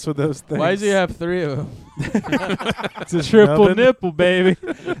glass with those things. Why does he have 3 of them? It's a triple nubbin. nipple, baby.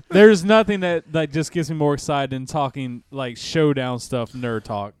 There's nothing that just gets me more excited than talking like showdown stuff, nerd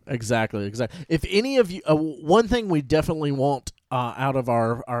talk. Exactly. If any of you, one thing we definitely want out of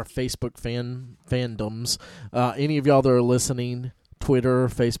our Facebook fandoms, any of y'all that are listening, Twitter,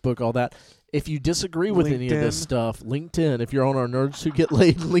 Facebook, all that. If you disagree with any of this LinkedIn. stuff, LinkedIn. If you're on our Nerds Who Get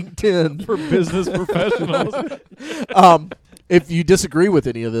Laid LinkedIn, For business professionals. if you disagree with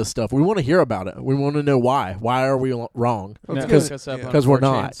any of this stuff, we want to hear about it. We want to know why. Why are we wrong? Let's No. get Look us up on 'cause we're 4chan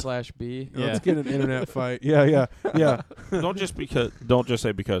not. /B. Yeah. Let's get an internet fight. Yeah. Don't just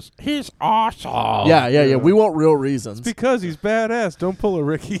say because he's awesome. Yeah. We want real reasons. It's because he's badass. Don't pull a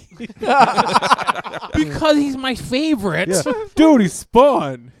Ricky. Because he's my favorite. Yeah. Dude, he's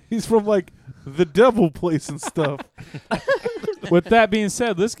Spawn. He's from like the devil placing stuff. With that being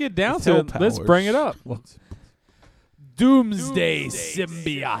said, let's get down With to hell it. Let's powers. bring it up. Doomsday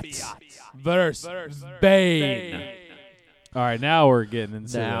Symbiote versus Bane. All right, now we're getting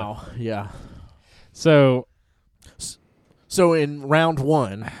into it. Now, yeah. So, So in round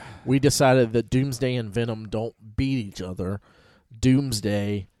 1, we decided that Doomsday and Venom don't beat each other.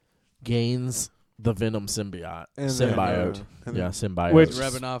 Doomsday gains the Venom symbiote. And then, Symbiote. and yeah, then symbiote. Which-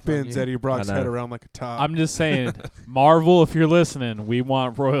 Rubbing off on spins you. Eddie Brock's I know. head around like a top. I'm just saying, Marvel, if you're listening, we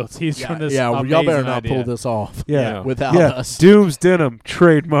want royalties from this. well, y'all better amazing not idea. pull this off yeah. without Yeah. us. Doom's Denim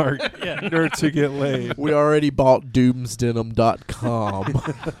trademark. Nerds who get laid. We already bought doomsdenim.com.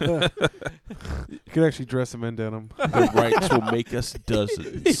 You could actually dress him in denim. The rights will make us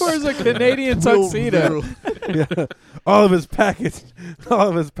dozens. He wears a Canadian tuxedo. Yeah. All of his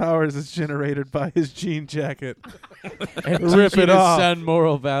powers is generated by his jean jacket. And Rip teach you it to off. Sun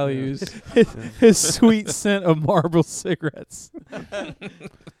moral values. His sweet scent of Marlboro cigarettes.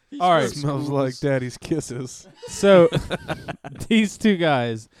 All right. Smells like daddy's kisses. So these two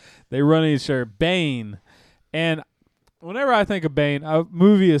guys, they run each other. Bane, and whenever I think of Bane,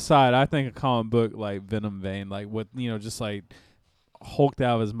 movie aside, I think of comic book like Venom Bane, like with just like hulked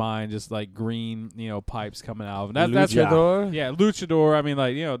out of his mind, just like green pipes coming out of him. That's Luchador? yeah, luchador. I mean,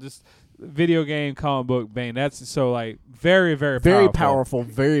 like just video game comic book Bane. That's so like very very Very powerful. powerful,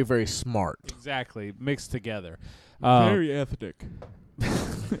 very, very smart. Exactly, mixed together. ethnic.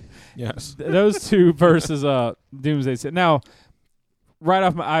 Yes. Those two versus Doomsday. Now, right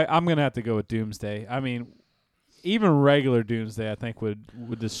off, I'm gonna have to go with Doomsday. I mean, even regular Doomsday, I think would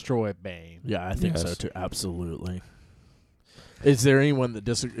destroy Bane. Yeah, I think so Yes. too. Absolutely. Is there anyone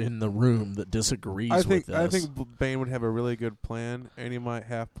that in the room that disagrees with this? I think Bane would have a really good plan, and he might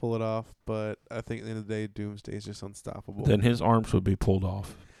half pull it off. But I think at the end of the day, Doomsday is just unstoppable. Then his arms would be pulled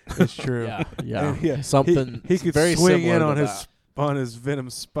off. It's true. yeah, And yeah, something He could very swing similar in to on that. his Venom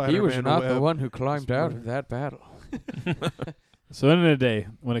Spider-Man He was not web. the one who climbed out of that battle. So, end of the day,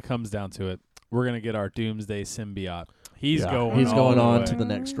 when it comes down to it, we're gonna get our Doomsday symbiote. He's going. He's going all the on way. to the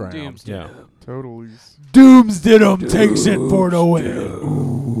next round. Doomsday. Yeah. Totally. Doomsday takes it for the win.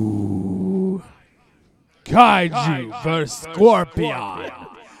 Ooh. Kaiju versus Scorpion.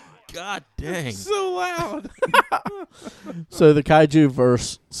 God dang. So loud. So the Kaiju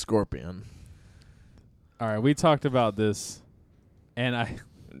versus Scorpion. All right, we talked about this, and I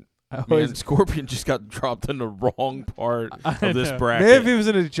Man, always Scorpion just got dropped in the wrong part I of this know. bracket. Maybe if he was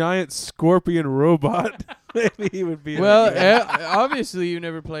in a giant scorpion robot, maybe he would be. Well, okay. obviously you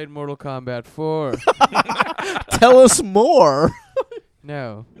never played Mortal Kombat 4. Tell us more.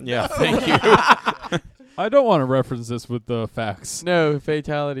 No. Yeah, thank you. I don't want to reference this with the facts. No,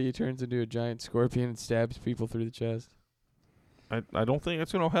 fatality. He turns into a giant scorpion and stabs people through the chest. I don't think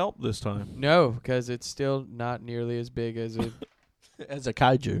it's going to help this time. No, because it's still not nearly as big as a As a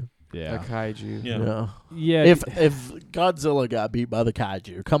Kaiju. kaiju. Yeah. Yeah. If Godzilla got beat by the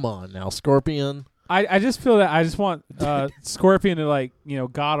Kaiju, come on now, Scorpion. I just feel that I just want Scorpion to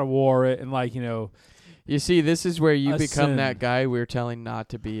God of War it and You see, this is where you A become sin. that guy we're telling not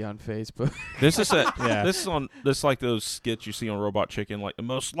to be on Facebook. This is Yeah. This is like those skits you see on Robot Chicken, like the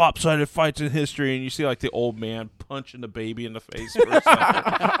most lopsided fights in history, and you see like the old man punching the baby in the face. For a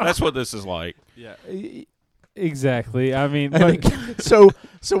second. That's what this is like. Yeah. Exactly. I mean, I but think- so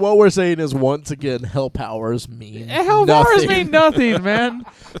what we're saying is once again, hell powers mean hell powers nothing. mean nothing, man.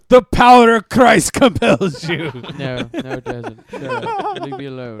 The power of Christ compels you. No, it doesn't. Shut up. Leave me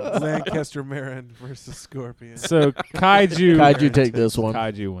alone. Lancaster Marin versus Scorpion. So Kaiju. Kaiju take this one.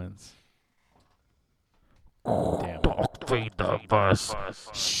 Kaiju wins. Damn.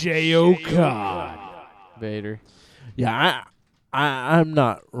 Shao Kahn. Vader. Yeah, I'm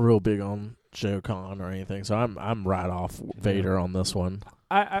not real big on Shao Kahn or anything, so I'm right off Vader on this one.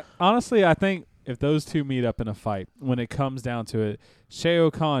 I honestly, I think if those two meet up in a fight, when it comes down to it, Shao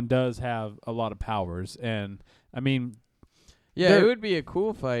Kahn does have a lot of powers, and I mean, Yeah, They're- it would be a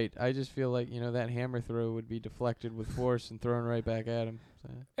cool fight. I just feel like, that hammer throw would be deflected with force and thrown right back at him.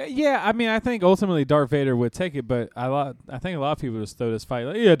 So. yeah, I mean, I think ultimately Darth Vader would take it, but I think a lot of people just throw this fight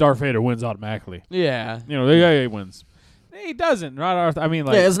like, yeah, Darth Vader wins automatically. Yeah. The guy wins. He doesn't, right? I mean,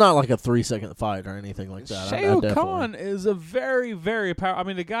 like, Yeah, it's not like a 3-second fight or anything like that. Shao definitely- Kahn is a very, very powerful. I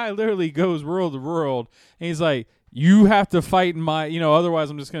mean, the guy literally goes world to world, and he's like, "You have to fight in my, otherwise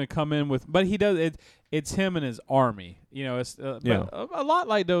I'm just going to come in with." But he does it. It's him and his army. It's but a lot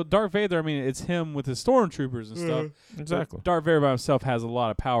like though Darth Vader. I mean, it's him with his stormtroopers and stuff. Exactly. But Darth Vader by himself has a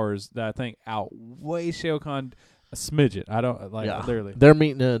lot of powers that I think outweigh Shao Kahn a smidget. I don't like Yeah. literally. They're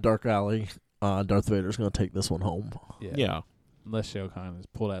meeting in a dark alley. Darth Vader's going to take this one home. Yeah. unless Shao Kahn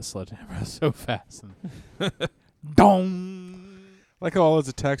just pull that sledgehammer so fast and dong. Like how all his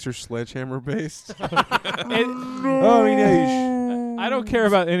attacks are sledgehammer based. I don't care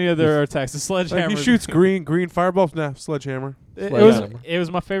about any of their attacks. The sledgehammer. Like he shoots green fireballs. Nah, sledgehammer. It Sledgehammer.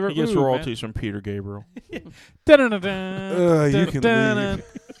 was my favorite. He gets move, royalties from Peter Gabriel. You can leave.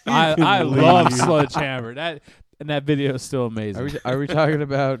 I leave. love Sledgehammer. That video is still amazing. Are we talking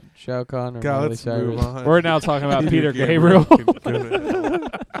about Shao Kahn or God, Miley let's move Cyrus? on. We're now talking about Peter Gabriel.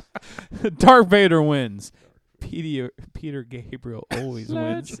 Darth Vader wins. Peter Gabriel always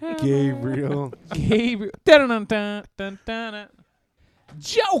wins. Gabriel. Gabriel. Dun-dun-dun-dun-dun-dun.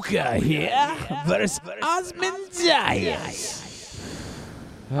 Joker here versus Ozymandias.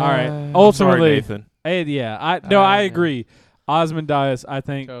 All right. Sorry, Ultimately, Nathan. I agree. Ozymandias, I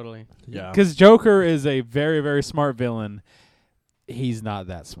think, Totally. Yeah. because Joker is a very, very smart villain. He's not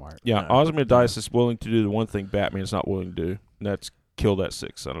that smart. Yeah, No. Ozymandias is willing to do the one thing Batman's not willing to do, and that's kill that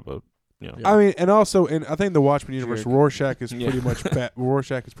sick son of a. Yeah. I mean, and also, I think the Watchmen universe, Jerk. Rorschach is Yeah. pretty much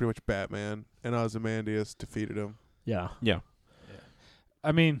Rorschach is pretty much Batman, and Ozymandias defeated him. Yeah.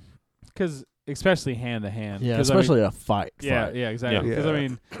 I mean, because especially hand to hand. Yeah. 'Cause, Especially a fight. Yeah, fight. yeah, exactly. Yeah. Because I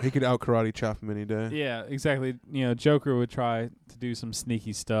mean, He could out karate chop him any day. yeah, exactly. Joker would try to do some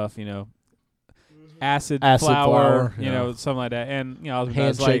sneaky stuff. Acid flour, yeah. something like that. And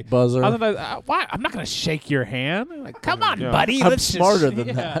Ozymandias Handshake buzzer. why? I'm not gonna shake your hand. Like, come on, Yeah. buddy. I'm let's just- smarter than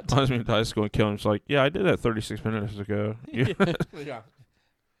yeah. that. Ozymandias is going to kill him. It's like, yeah, I did that 36 minutes ago. Yeah.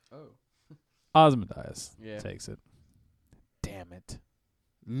 Ozymandias Yeah. takes it. Damn it.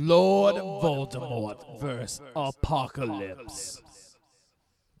 Lord Voldemort versus Apocalypse.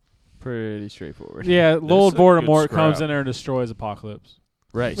 Pretty straightforward. Yeah, Lord is a good Voldemort comes scrap. in there and destroys Apocalypse.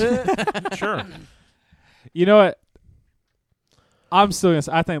 Right. Sure. You know what? I'm still gonna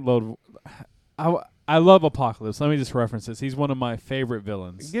say, I think I love Apocalypse. Let me just reference this. He's one of my favorite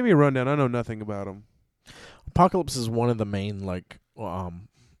villains. Give me a rundown. I know nothing about him. Apocalypse is one of the main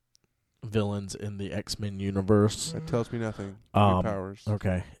villains in the X-Men universe. That tells me nothing. Um, Powers.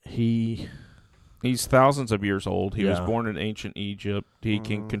 Okay. He He's thousands of years old. He was Yeah. born in ancient Egypt. He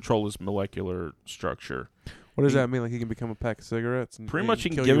can Mhm. control his molecular structure. What does he- that mean? Like he can become a pack of cigarettes? And Pretty much he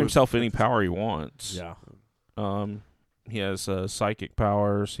can kill give you with- himself any power he wants. yeah. He has psychic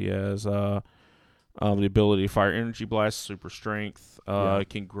powers. He has the ability to fire energy blasts, super strength.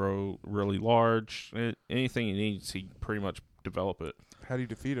 Can grow really large. Anything he needs, he pretty much develop it. How do you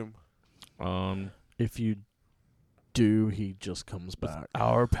defeat him? If you do, he just comes back.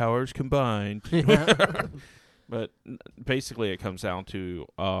 Our powers combined. But basically, it comes down to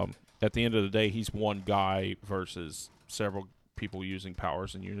at the end of the day, he's one guy versus several people using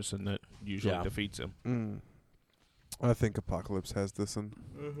powers in unison that usually Yeah. defeats him. I think Apocalypse has this one.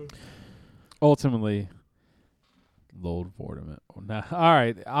 Ultimately, Lord Voldemort. Now, all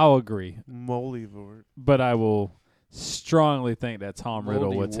right, I'll agree, Mollyvort. but I will strongly think that Tom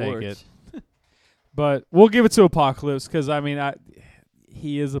Riddle would take Moldy it. But we'll give it to Apocalypse because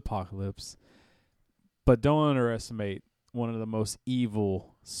he is Apocalypse. But don't underestimate one of the most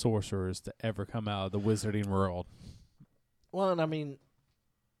evil sorcerers to ever come out of the wizarding world. Well, and I mean,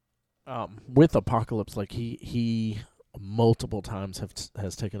 with Apocalypse, like he multiple times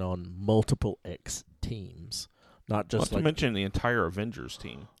has taken on multiple X teams, not Not just to like mention the entire Avengers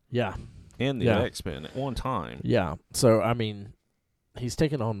team yeah, and the Yeah. X-Men at one time. yeah. So I mean, he's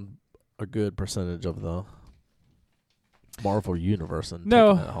taken on a good percentage of the Marvel universe and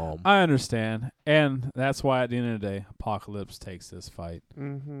No, taking it home. I understand. And that's why at the end of the day, Apocalypse takes this fight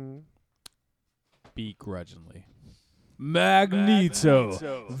Mm-hmm. begrudgingly.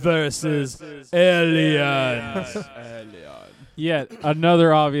 Magneto versus aliens. Yet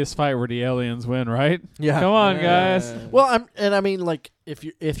another obvious fight where the aliens win, right? yeah, Come on, guys. Well, I mean, like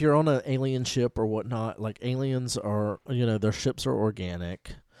if you're on an alien ship or whatnot, like aliens are, their ships are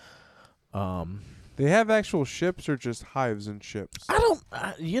organic. They have actual ships or just hives and ships? I don't,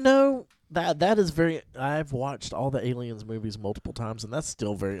 that is very. I've watched all the Aliens movies multiple times, and that's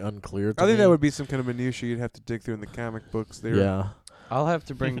still very unclear to I think me. that would be some kind of minutia you'd have to dig through in the comic books. There. Yeah. I'll have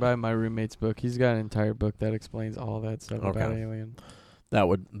to bring by my roommate's book. He's got an entire book that explains all that stuff about Okay. Alien. That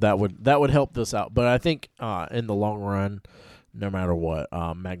would help this out. But I think in the long run, no matter what,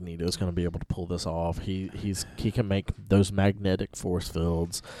 Magneto is going to be able to pull this off. He can make those magnetic force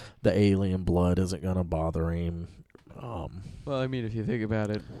fields. The alien blood isn't going to bother him. Well, I mean, if you think about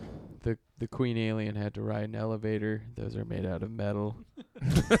it, the Queen Alien had to ride an elevator. Those are made out of metal.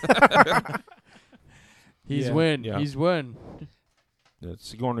 He's Yeah. win. Yeah. He's won.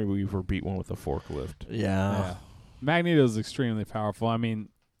 Sigourney Weaver beat one with a forklift. Yeah. Magneto is extremely powerful. I mean,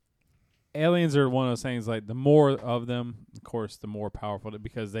 aliens are one of those things, like, the more of them, of course, the more powerful,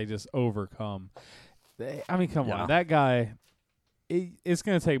 because they just overcome. I mean, come on. That guy, it's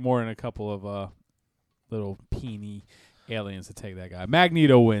going to take more than a couple of little peeny aliens to take that guy.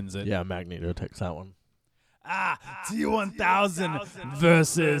 Magneto wins it. Yeah, Magneto takes that one. T-1000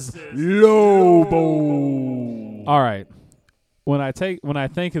 versus Lobo. All right. When I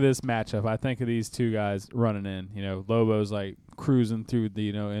think of this matchup, I think of these two guys running in. You know, Lobo's like cruising through the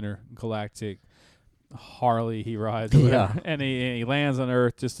intergalactic Harley he rides, and he lands on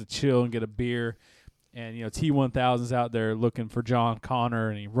Earth just to chill and get a beer. And T-1000's out there looking for John Connor,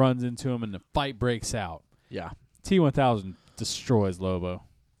 and he runs into him, and the fight breaks out. Yeah, T-1000 destroys Lobo.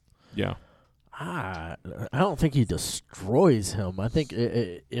 Yeah. I don't think he destroys him. I think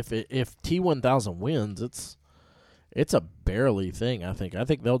if T-1000 wins, it's a barely thing. I think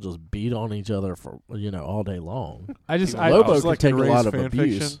they'll just beat on each other for all day long. Lobo can take a lot of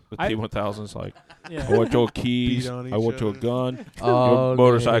abuse. The T-1000's like, yeah. I want your keys, I want your gun, your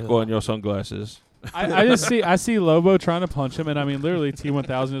motorcycle, and your sunglasses. I see Lobo trying to punch him, and I mean literally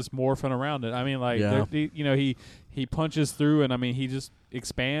T-1000 is morphing around it. I mean he punches through, and I mean he just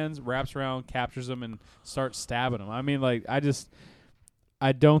expands, wraps around, captures him, and starts stabbing him. I mean I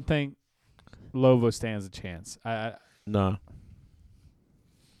don't think Lobo stands a chance. No.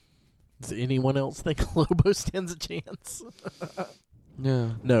 Does anyone else think Lobo stands a chance?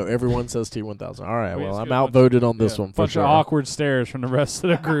 No. No, everyone says T-1000. All right, well, I'm outvoted on this one for bunch sure. of awkward stares from the rest of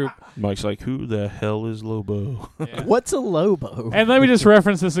the group. Mike's like, who the hell is Lobo? Yeah. What's a Lobo? And let me just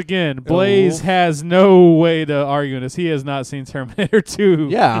reference this again. Blaze has no way to argue this. He has not seen Terminator 2.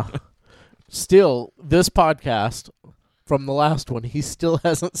 Yeah. Still, this podcast from the last one, he still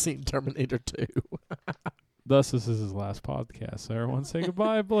hasn't seen Terminator 2. Thus, this is his last podcast. So everyone say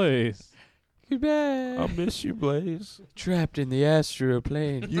goodbye, Blaze. Goodbye. I'll miss you, Blaze. Trapped in the astral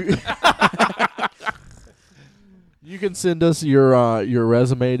plane. You can send us your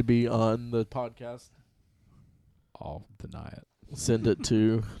resume to be on the podcast. I'll deny it. Send it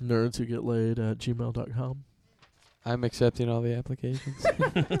to nerdswhogetlaid@gmail.com. I'm accepting all the applications.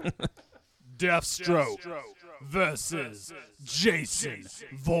 Deathstroke versus Jason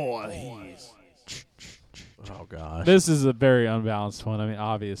Voorhees. Oh, gosh. This is a very unbalanced one. I mean,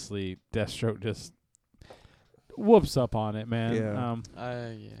 obviously, Deathstroke just whoops up on it, man. Yeah.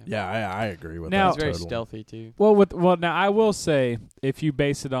 I agree with Now- that. He's very totally. stealthy, too. Now I will say, if you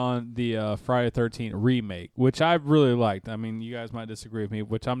base it on the Friday the 13th remake, which I really liked. I mean, you guys might disagree with me,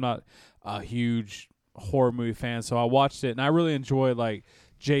 which I'm not a huge horror movie fan, so I watched it and I really enjoyed like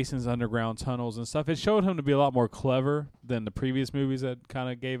Jason's underground tunnels and stuff. It showed him to be a lot more clever than the previous movies that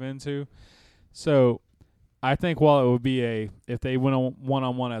kind of gave into. So I think while it would be if they went on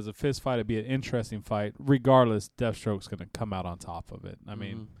one-on-one as a fist fight, it'd be an interesting fight. Regardless, Deathstroke's going to come out on top of it. I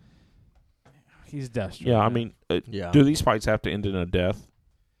mean, he's Deathstroke. Yeah, I man. mean, do these fights have to end in a death?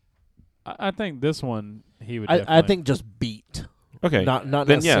 I think this one he would. I think just beat. Okay, Not then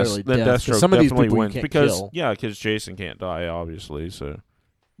necessarily yes, then death, 'cause Deathstroke some of these definitely people you wins can't because kill. because Jason can't die, obviously. So,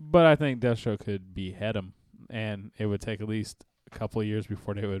 But I think Deathstroke could behead him, and it would take at least a couple of years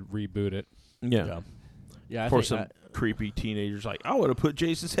before they would reboot it. yeah. Yeah, I For think some creepy teenagers, like I would have put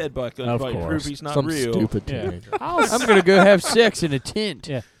Jason's head back on of to course. prove he's not Some real. stupid Yeah. teenager. I'm going to go have sex in a tent.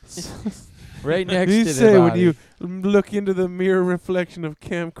 Yeah. Right next You to the say when body. you look into the mirror reflection of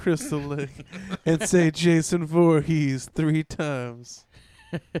Camp Crystal Lake and say Jason Voorhees 3 times.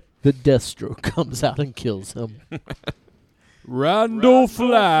 The Deathstroke comes out and kills him. Randall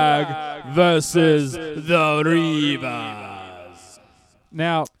Flagg versus the Reavers.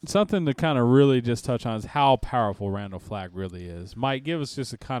 Now, something to kind of really just touch on is how powerful Randall Flagg really is. Mike, give us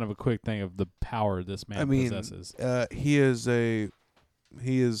just a kind of a quick thing of the power this man possesses. He is a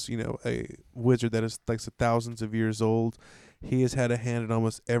wizard that is like thousands of years old. He has had a hand in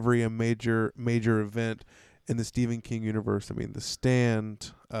almost every major event in the Stephen King universe. I mean, The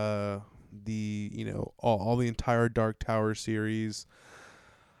Stand, all the entire Dark Tower series.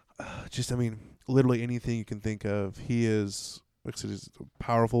 Literally anything you can think of. He is, like I said, he's a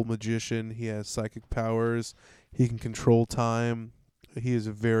powerful magician. He has psychic powers. He can control time. He is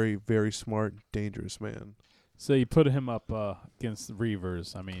a very, very smart, dangerous man. So you put him up against the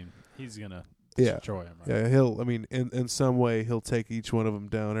Reavers. I mean, he's going to destroy him, right? Yeah, in some way, he'll take each one of them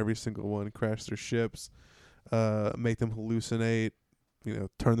down, every single one, crash their ships, make them hallucinate,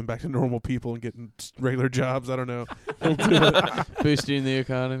 turn them back to normal people and get regular jobs. I don't know. He'll do it. Boosting the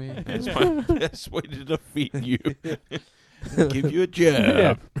economy. That's my best way to defeat you. Give you a job.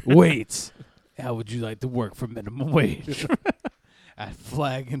 Yeah. Wait. How would you like to work for minimum wage? At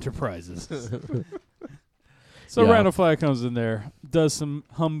Flag Enterprises. So Yeah. Randall Flagg comes in there, does some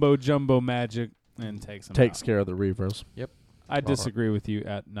humbo jumbo magic, and takes him Takes out. care of the Reavers. I disagree with you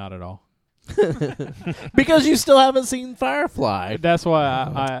not at all. Because you still haven't seen Firefly. That's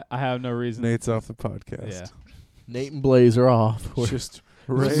why I have no reason. Nate's off the podcast. Yeah. Nate and Blaze are off. We're Just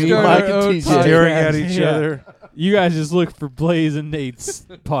me, right Mike, and TJ. staring at each Yeah. other. You guys just look for Blaze and Nate's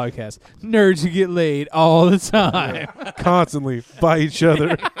podcast. Nerds who get laid all the time. Constantly by each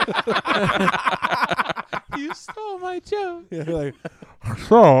other. You stole my joke. Yeah, like,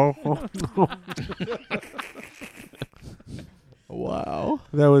 so Wow.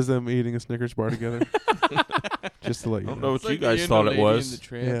 that was them eating a Snickers bar together. Just to let I you don't know. know what you guys thought it was.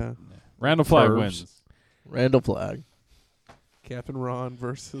 Yeah. Randall Flagg Curves. wins. Randall Flagg. Captain Ron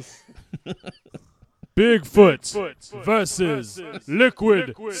versus Bigfoot versus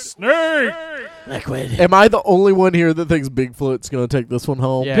Liquid Snake. Am I the only one here that thinks Bigfoot's going to take this one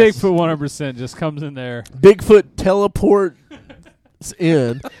home? Yeah. Bigfoot 100% just comes in there. Bigfoot teleports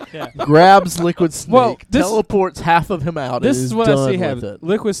in, Yeah. grabs Liquid Snake, Well, this- teleports half of him out. This and is what I done see with happen. it.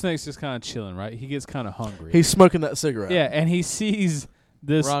 Liquid Snake's just kind of chilling, right? He gets kind of hungry. He's smoking that cigarette. yeah, and he sees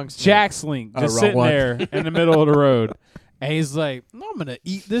this Wrong snake. Jack Slink Oh, just wrong sitting one. there in the middle of the road. And he's like, I'm going to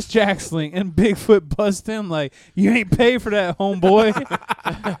eat this Jack Slink. And Bigfoot busts in like, you ain't paid for that, homeboy.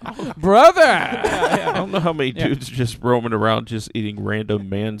 Brother. I don't know how many Yeah. dudes just roaming around just eating random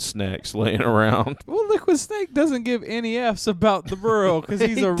man snacks laying around. Well, Liquid Snake doesn't give any F's about the burrow because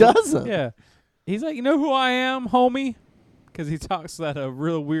he's He a doesn't. Yeah, he's like, you know who I am, homie, because he talks that a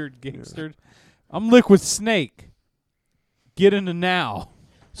real weird gangster. I'm Liquid Snake. Get into now.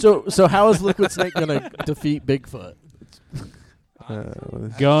 So how is Liquid Snake going to defeat Bigfoot?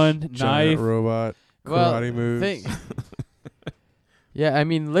 Gun, giant knife. robot, Well, karate moves. think- Yeah, I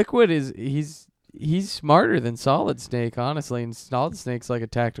mean, Liquid he's smarter than Solid Snake, honestly, and Solid Snake's like a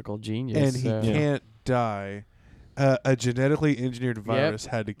tactical genius. And he so. can't die. A genetically engineered virus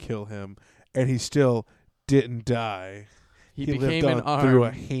had to kill him, and he still didn't die. He lived became an on through a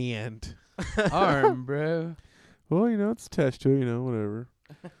arm. hand. Arm, bro. Well, it's attached to it, whatever.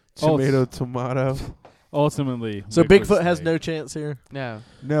 Oh, Tomato. Ultimately, So Liquid Bigfoot has Snake. no chance here? No.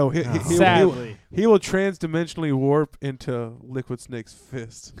 No, Sadly. he will transdimensionally warp into Liquid Snake's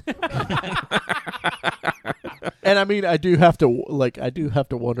fist. And I mean, I do have to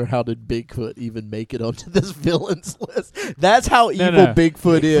wonder, how did Bigfoot even make it onto this villains list? That's how evil no.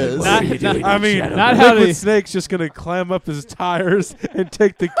 Bigfoot is. I mean, Not how Liquid they- Snake's just gonna climb up his tires and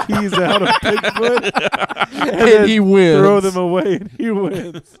take the keys out of Bigfoot and then he wins. throw them away, and he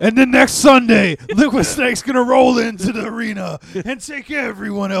wins. And then next Sunday, Liquid Snake's gonna roll into the arena and take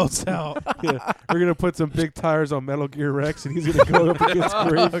everyone else out. Yeah, we're gonna put some big tires on Metal Gear Rex, and he's gonna go up against Oh,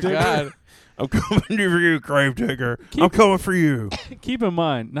 Gravedigger. God. I'm coming for you, Gravedigger. I'm coming for you. Keep in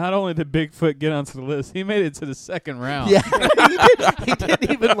mind, not only did Bigfoot get onto the list, he made it to the second round. Yeah, he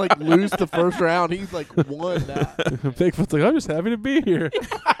didn't even lose the first round. He won that. Bigfoot's like, I'm just happy to be here.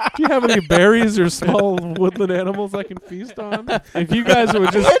 Do you have any berries or small woodland animals I can feast on? If you guys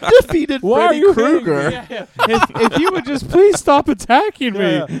would He just had defeated Why are Freddy you Krueger. if you would just please stop attacking me.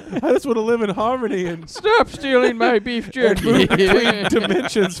 Yeah, I just want to live in harmony and Stop stealing my beef jerky.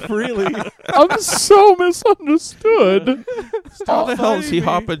 dimensions freely. I'm so misunderstood. How the hell is he fighting me.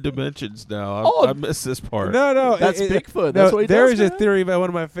 hopping dimensions now? Oh, I missed this part. No, That's Bigfoot. That's what he there does, is a man. theory by one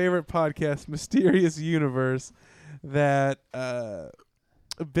of my favorite podcasts, Mysterious Universe, that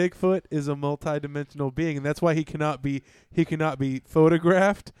Bigfoot is a multi-dimensional being, and that's why he cannot be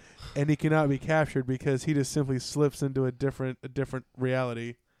photographed and he cannot be captured, because he just simply slips into a different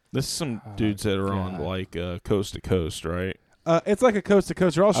reality. This is some dudes that are on Coast to Coast, right? It's like a coast to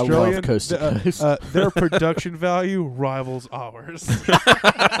coast. They're I Australian. love Coast to Coast. Their production value rivals ours.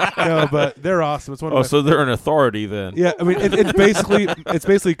 No, but they're awesome. It's one of Oh, my so they're an authority then. Yeah, I mean it's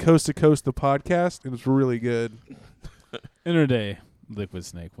basically Coast to Coast, the podcast, and it's really good. Interday, Liquid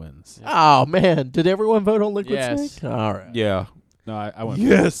Snake wins. Oh man, did everyone vote on Liquid Yes. Snake? All right. Yeah. No, I went.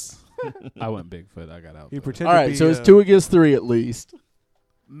 Yes, I went Bigfoot. I got out. he pretended. All to right, be, so it's 2 against 3 at least.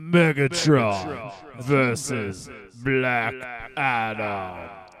 Megatron versus Black Adam.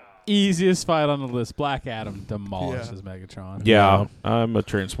 Easiest fight on the list. Black Adam demolishes Megatron. Yeah, I'm a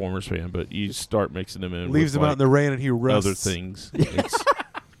Transformers fan, but you start mixing them in leaves with him out in the rain, and he rusts. other things.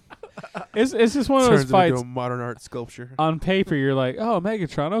 It's, It's just one of Turns those him into fights. a modern art sculpture. On paper, you're like, oh,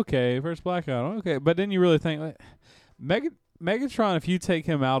 Megatron, okay, versus Black Adam, okay, but then you really think, Megatron, if you take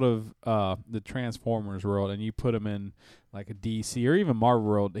him out of the Transformers world and you put him in like a DC or even Marvel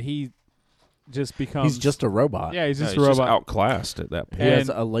world, he just becomes. He's just a robot. yeah, he's just he's a just robot. outclassed at that point. He has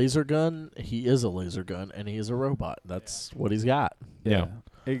And- a laser gun. He is a laser gun, and he is a robot. That's what he's got. Yeah.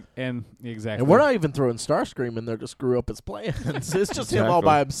 And exactly. And we're not even throwing Starscream in there to screw up his plans. It's just him all Exactly.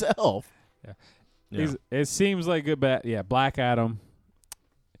 by himself. Yeah. It seems like good, but yeah, Black Adam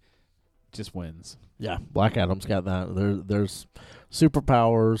just wins. Yeah, Black Adam's got that. There's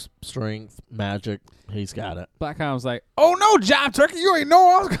superpowers, strength, magic. He's got it. Black Adam's like, oh no, Job Turkey, you ain't know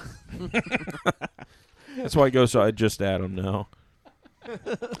I was. That's why he goes, so I just Adam now.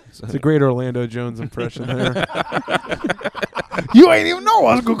 It's a great Orlando Jones impression there. You ain't even know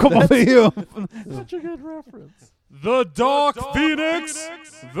I was gonna come over here. Such a good reference. The Dark Phoenix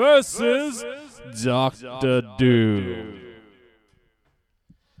versus Dr. Doom.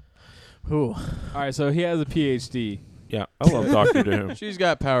 Ooh. All right, so he has a PhD. Yeah, I love Doctor Doom. She's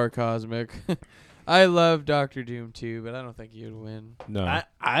got power cosmic. I love Doctor Doom too, but I don't think he'd win. No,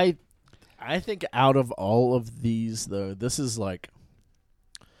 I think out of all of these though, this is a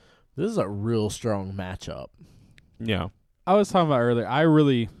real strong matchup. yeah, I was talking about earlier, I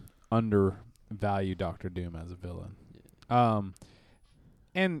really undervalue Dr. Doom as a villain.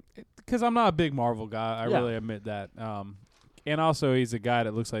 And because I'm not a big Marvel guy, I really admit that. And also, he's a guy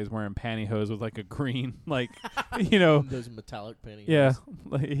that looks like he's wearing pantyhose with like a green, like, Those metallic pennies. yeah,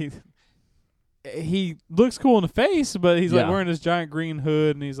 like he looks cool in the face, but he's like Yeah. wearing this giant green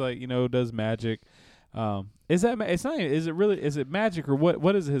hood, and he's like, does magic. Is that it's not? Is it really? Is it magic or what?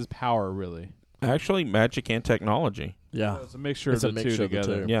 What is his power really? actually, magic and technology. Yeah. It's a mixture It's of a the two mixture of the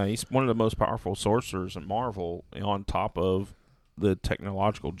together. two. Yeah, he's one of the most powerful sorcerers in Marvel, on top of the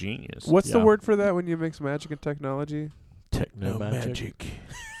technological genius. What's the Yeah. word for that when you mix magic and technology? Techno magic.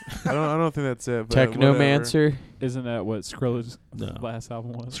 I don't think that's it. But whatever. Technomancer. Isn't that what Skrillex's No. last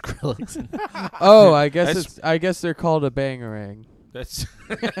album was? Skrillex. Oh, I guess That's- I guess they're called a bangarang. That's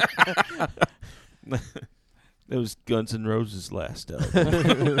that was Guns N' Roses' last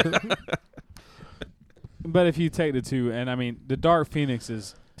album. But if you take the two, and I mean, the Dark Phoenix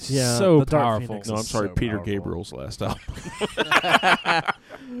is Yeah, so the Dark powerful. Phoenix No, I'm is sorry, so Peter powerful. Gabriel's last album.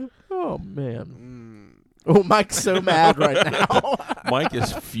 Oh man. Oh, Mike's so mad right now. Mike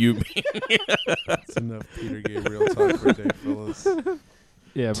is fuming. That's enough Peter Gabriel talk for a day, fellas.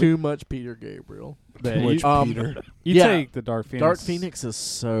 Yeah, Too much Peter Gabriel. but Too much you, Peter. you Yeah. take the Dark Phoenix. Dark Phoenix is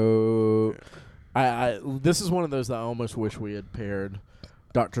so. I this is one of those that I almost wish we had paired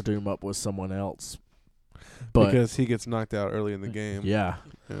Doctor Doom up with someone else. But Because he gets knocked out early in the game. yeah,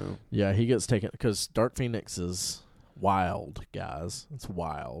 Yeah. yeah, he gets taken because Dark Phoenix is wild, guys. It's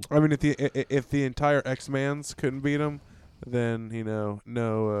wild. I mean, if the entire X-Mans couldn't beat him, then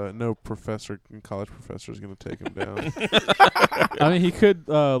no professor, college professor is going to take him down. I mean, he could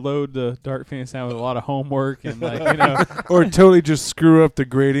load the Dark Phoenix down with a lot of homework and Or totally just screw up the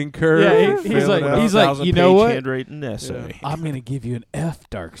grading curve. Yeah, he's fail like- it out. he's like, 1,000 you know page what? Handwritten essay. I'm gonna give you an F,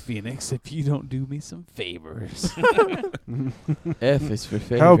 Dark Phoenix, if you don't do me some favors. F is for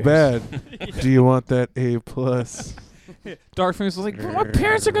favors. How bad do you want that A+? Dark Phoenix was like, my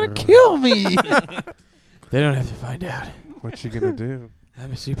parents are gonna kill me. They don't have to find out. What you gonna do?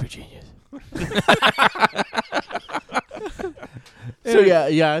 I'm a super genius. So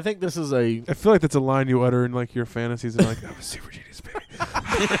yeah, I think this is a. I feel like that's a line you utter in like your fantasies, and like, I'm a super genius, baby.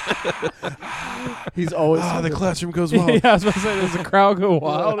 He's always. The classroom goes Yeah, wild. I was about to say, does the crowd go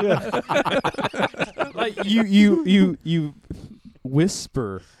wild? Like you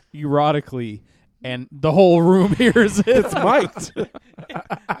whisper erotically, and the whole room hears it. It's mic'd.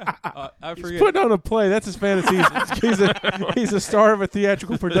 I He's forget. putting on a play. That's his fantasies. he's a star of a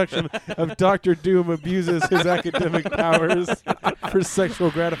theatrical production of Dr. Doom abuses his academic powers for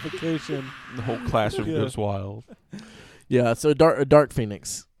sexual gratification. The whole classroom Yeah. goes wild. Yeah, so Dark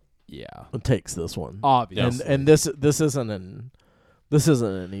Phoenix Yeah, takes this one, obviously. and this isn't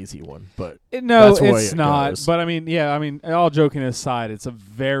an easy one, but No, That's the way it's it not. goes. But I mean, all joking aside, it's a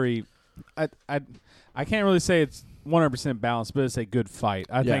very, I can't really say it's 100% balanced, but it's a good fight.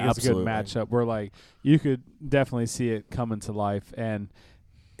 I Yeah, think it's absolutely. a good matchup where like you could definitely see it coming to life. And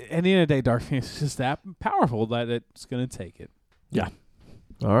at the end of the day, Dark Phoenix is just that powerful that it's going to take it.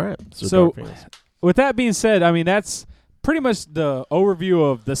 all right. So Dark Phoenix. with that being said, I mean that's pretty much the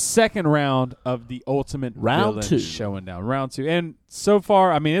overview of the second round of the Ultimate Round Villain 2. Showdown. Round 2. And so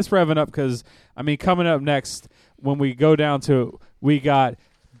far, I mean, it's revving up because, I mean, coming up next, when we go down to, we got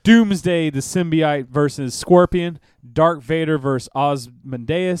Doomsday the Symbiote versus Scorpion, Dark Vader versus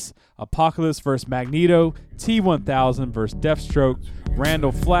Ozymandias, Apocalypse versus Magneto, T-1000 versus Deathstroke,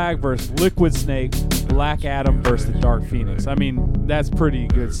 Randall Flagg versus Liquid Snake, Black Adam versus the Dark Phoenix. I mean, that's pretty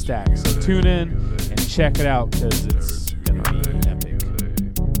good stack. So tune in and check it out because it's going to be epic.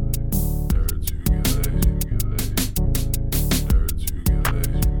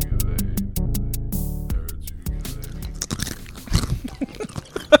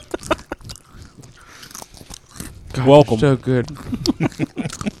 Welcome. So good.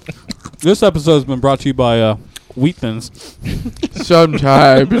 This episode has been brought to you by Wheat Thins.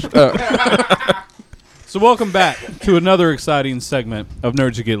 Sometimes. So welcome back to another exciting segment of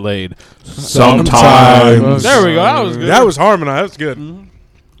Nerds Who Get Laid. Sometimes. There we go. That was good. That was harmonized. That's good. Mhm.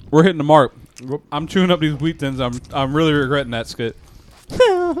 We're hitting the mark. I'm chewing up these Wheat Thins. I'm really regretting that skit.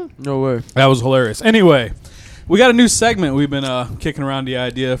 No way. That was hilarious. Anyway, we got a new segment we've been kicking around the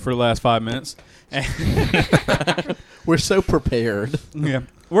idea for the last 5 minutes. We're so prepared. Yeah.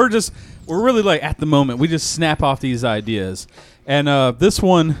 We're really like at the moment, we just snap off these ideas. And this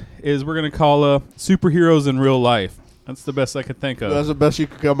one is we're going to call superheroes in real life. That's the best I could think of. That's the best you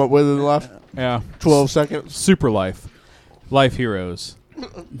could come up with in the last Yeah. 12 seconds. Super life. Life heroes.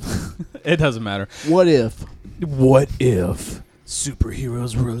 It doesn't matter. What if? What if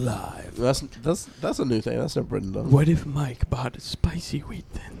superheroes were alive? That's a new thing. That's never been done. What if Mike bought spicy Wheat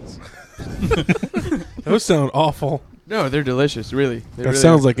Thins? Those sound awful. No, they're delicious, really. That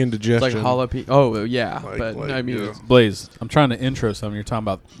sounds like It's indigestion. like jalapeno. Oh, yeah. Like- I mean, yeah. it's Blaze, I'm trying to intro something. You're talking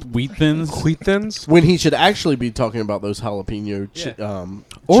about Wheat Thins? Wheat Thins? When he should actually be talking about those jalapeno or Cheetos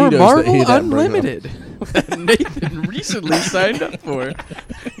that he Marvel didn't bring up. Unlimited. that Nathan recently signed up for.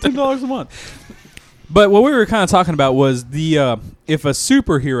 $10 a month. But what we were kind of talking about was the if a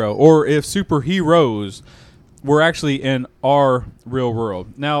superhero or if superheroes were actually in our real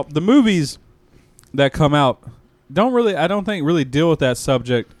world. Now, the movies that come out I don't think really deal with that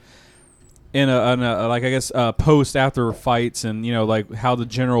subject in a like I guess post after fights and like how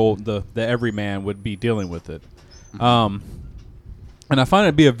the everyman would be dealing with it. And I find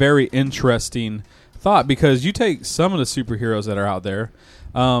it to be a very interesting thought because you take some of the superheroes that are out there,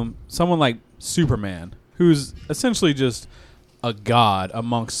 someone like Superman, who's essentially just a god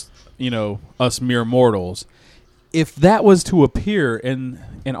amongst us mere mortals. If that was to appear in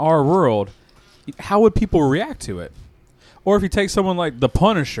our world, how would people react to it? Or if you take someone like the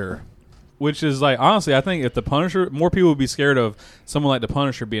Punisher, which is like, honestly, I think if the Punisher, more people would be scared of someone like the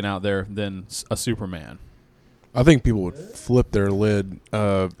Punisher being out there than a Superman. I think people would flip their lid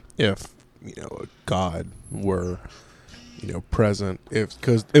if a god were present.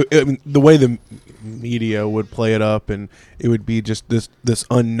 Because the way the media would play it up, and it would be just this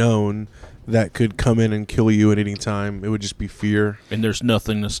unknown that could come in and kill you at any time. It would just be fear. And there's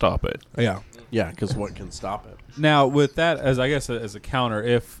nothing to stop it. Yeah. Yeah, because what can stop it? Now, with that as I guess as a counter,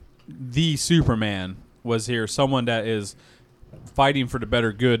 if the Superman was here, someone that is fighting for the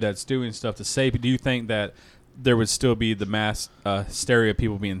better good, that's doing stuff to save, do you think that there would still be the mass hysteria of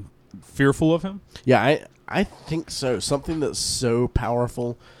people being fearful of him? Yeah, I think so. Something that's so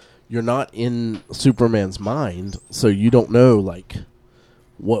powerful, you're not in Superman's mind, so you don't know like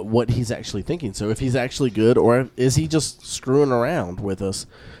what he's actually thinking. So if he's actually good, or is he just screwing around with us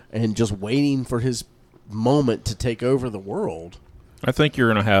and just waiting for his moment to take over the world? I think you're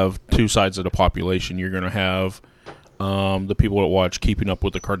going to have two sides of the population. You're going to have the people that watch Keeping Up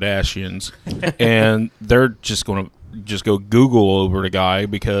with the Kardashians, and they're just going to just go Google over the guy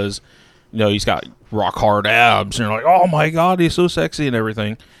because he's got rock hard abs, and they're like, "Oh my God, he's so sexy" and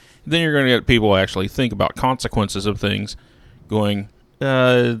everything. Then you're going to get people actually think about consequences of things, going,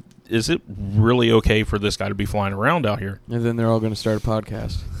 "Is it really okay for this guy to be flying around out here?" And then they're all going to start a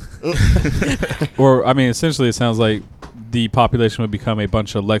podcast. Or, I mean, essentially it sounds like the population would become a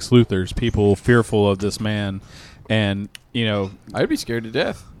bunch of Lex Luthors, people fearful of this man. And, I'd be scared to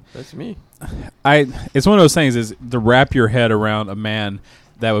death. That's me. It's one of those things is to wrap your head around a man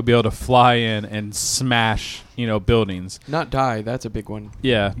that would be able to fly in and smash, buildings. Not die. That's a big one.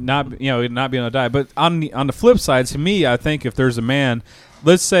 Yeah, not being able to die. But on the flip side, to me, I think if there's a man,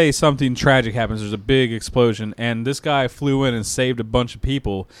 let's say something tragic happens, there's a big explosion, and this guy flew in and saved a bunch of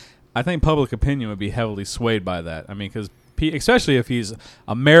people, I think public opinion would be heavily swayed by that. I mean, because especially if he's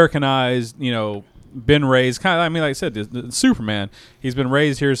Americanized, been raised kind of. I mean, like I said, the Superman, he's been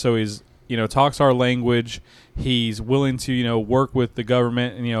raised here, so he's talks our language. He's willing to work with the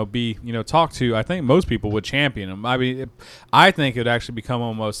government and be talked to. I think most people would champion him. I mean, I think it would actually become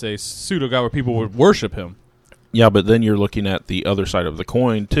almost a pseudo god where people would worship him. Yeah, but then you're looking at the other side of the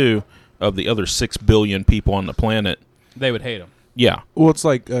coin too, of the other 6 billion people on the planet. They would hate him. Yeah. Well, it's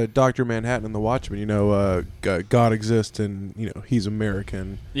like Dr. Manhattan and the Watchmen. God exists, and he's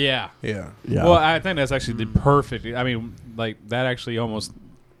American. Yeah. Yeah. Well, I think that's actually the perfect. I mean, like that actually almost,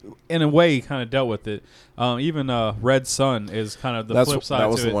 in a way, kind of dealt with it. Even Red Sun is kind of the flip side. That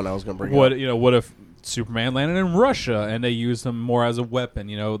was to the it. one I was going to bring What up. what if Superman landed in Russia and they used him more as a weapon?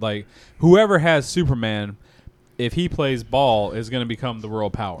 Like whoever has Superman, if he plays ball, is going to become the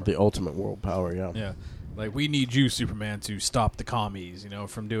world power. The ultimate world power, yeah. Yeah. Like, we need you, Superman, to stop the commies,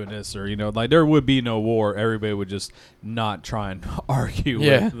 from doing this, or like there would be no war. Everybody would just not try and argue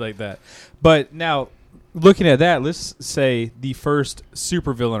with like that. But now, looking at that, let's say the first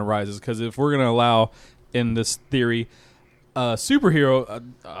supervillain arises, because if we're going to allow in this theory superhero,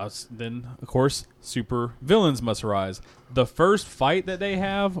 then of course super villains must arise. The first fight that they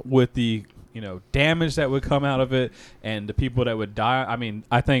have with the damage that would come out of it and the people that would die, I mean,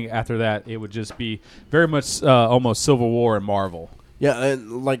 I think after that it would just be very much almost Civil War in Marvel. Yeah,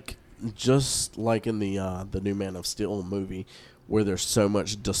 and just like in the new Man of Steel movie, where there's so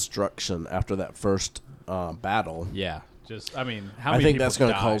much destruction after that first battle. Yeah, just I mean, I think that's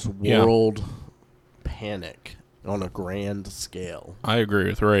going to cause world panic on a grand scale. I agree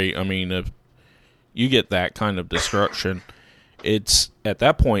with Ray. I mean, if you get that kind of destruction, it's at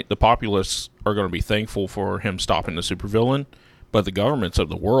that point the populace are going to be thankful for him stopping the supervillain, but the governments of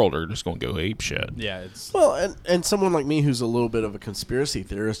the world are just going to go apeshit. Yeah, it's and someone like me who's a little bit of a conspiracy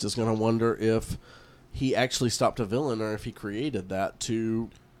theorist is going to wonder if he actually stopped a villain or if he created that to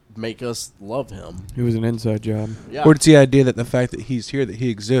make us love him. It was an inside job. Yeah. Or it's the idea that the fact that he's here, that he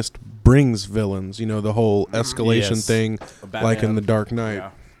exists, brings villains. The whole escalation thing, like in The Dark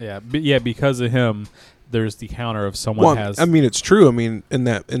Knight. Yeah, because of him, there's the counter of someone has. I mean, it's true. I mean, in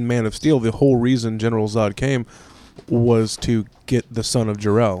Man of Steel, the whole reason General Zod came was to get the son of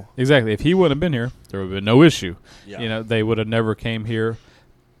Jor-El. Exactly. If he wouldn't have been here, there would have been no issue. Yeah. They would have never came here.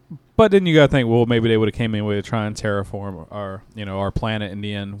 But then you got to think, well, maybe they would have came in with to try and terraform our planet in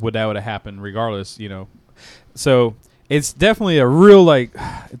the end. That would have happened regardless, So it's definitely a real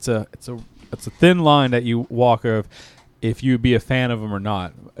it's a thin line that you walk of if you be a fan of him or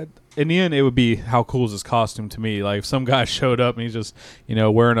not. In the end, it would be how cool is his costume to me. Like if some guy showed up and he's just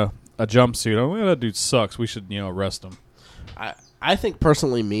wearing a jumpsuit, that dude sucks. We should arrest him. I think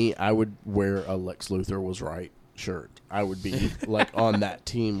personally, I would wear a Lex Luthor was right shirt. I would be on that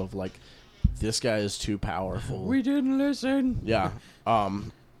team of this guy is too powerful. We didn't listen. Yeah.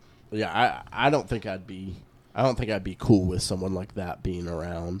 I don't think I'd be cool with someone like that being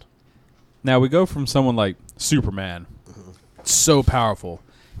around. Now we go from someone like Superman, so powerful.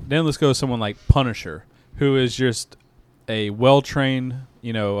 Then let's go to someone like Punisher, who is just a well-trained,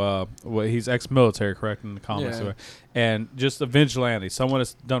 he's ex-military, correct, in the comics, and just a vigilante, someone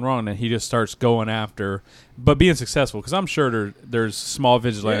that's done wrong, and he just starts going after, but being successful, because I'm sure there's small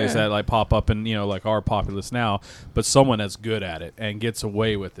vigilantes that pop up in our populace now, but someone that's good at it and gets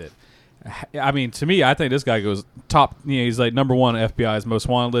away with it. I mean, to me, I think this guy goes top. He's number one on FBI's most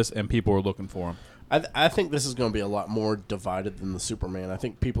wanted list, and people are looking for him. I think this is going to be a lot more divided than the Superman. I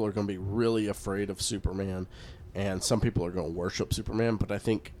think people are going to be really afraid of Superman, and some people are going to worship Superman. But I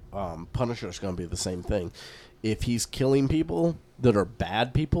think Punisher is going to be the same thing. If he's killing people that are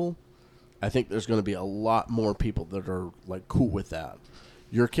bad people, I think there's going to be a lot more people that are cool with that.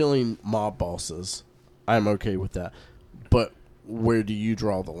 You're killing mob bosses. I'm okay with that. But where do you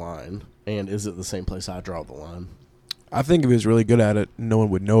draw the line? And is it the same place I draw the line? I think if he was really good at it, no one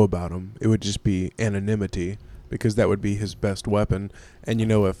would know about him. It would just be anonymity, because that would be his best weapon. And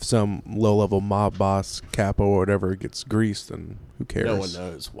if some low-level mob boss, capo, or whatever gets greased, then who cares? No one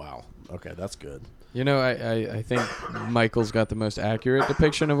knows. Wow. Okay, that's good. I think Michael's got the most accurate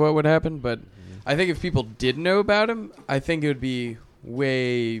depiction of what would happen, but I think if people did know about him, I think it would be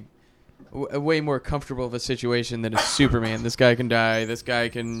way more comfortable of a situation than a Superman. This guy can die. This guy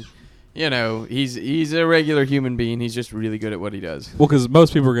can... he's a regular human being. He's just really good at what he does. Well, because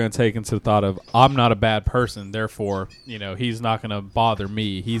most people are going to take into the thought of, I'm not a bad person, therefore, he's not going to bother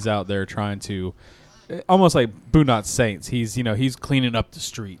me. He's out there trying to, almost like Boondock Saints. He's cleaning up the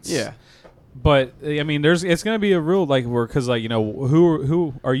streets. Yeah. But I mean, it's going to be a real because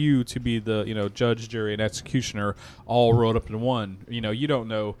who are you to be the judge, jury, and executioner all rolled up in one? You don't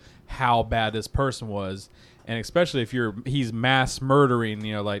know how bad this person was. And especially if he's mass murdering,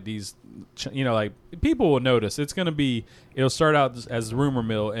 these, people will notice. It'll start out as rumor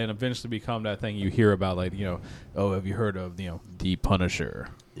mill and eventually become that thing you hear about, have you heard of, the Punisher?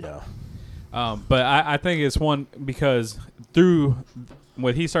 Yeah. But I think it's one because through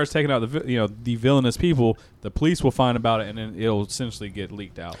when he starts taking out the villainous people, the police will find about it, and then it'll essentially get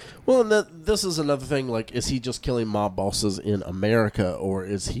leaked out. Well, and this is another thing. Is he just killing mob bosses in America, or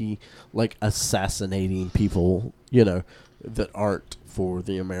is he assassinating people that aren't for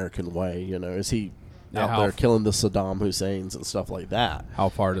the American way? Is he out there killing the Saddam Husseins and stuff like that? How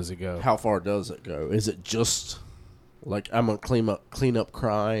far does it go? How far does it go? Is it just I'm gonna clean up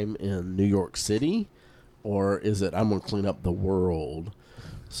crime in New York City, or is it I'm gonna clean up the world?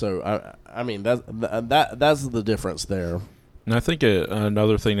 So I mean that's the difference there. And I think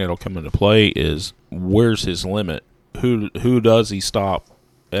another thing that'll come into play is where's his limit? Who does he stop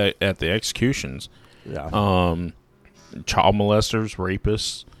at the executions? Yeah. Child molesters,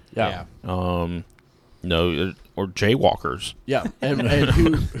 rapists. Yeah. No, or jaywalkers. Yeah. And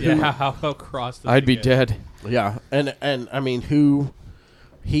who Yeah, how cross does I'd he be get? dead. Yeah, and I mean, who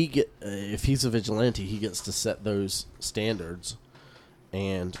he get if he's a vigilante, he gets to set those standards,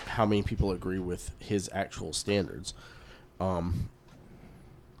 and how many people agree with his actual standards. So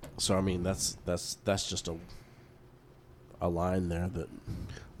I mean, that's just a line there that.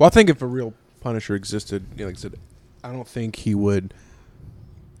 Well, I think if a real Punisher existed, like I said, I don't think he would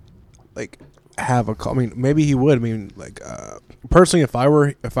have a call. I mean, maybe he would. I mean, personally, if I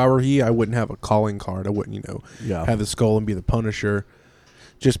were he, I wouldn't have a calling card. I wouldn't, have the skull and be the Punisher,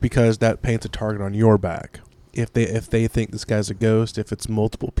 just because that paints a target on your back. If they think this guy's a ghost, if it's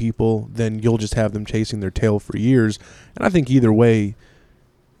multiple people, then you'll just have them chasing their tail for years. And I think either way,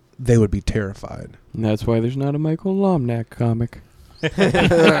 they would be terrified. And that's why there's not a Michael Lomnack comic.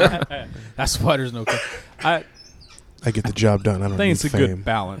 That's why there's no. I get the job done. I don't think need it's a fame. good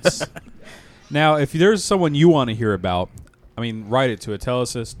balance. Now, if there's someone you want to hear about, I mean, write it to us. Tell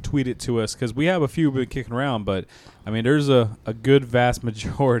us this. Tweet it to us, because we have a few been kicking around. But I mean, there's a good vast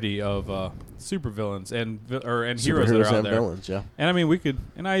majority of supervillains and heroes that are out and there. villains, yeah. And I mean, we could,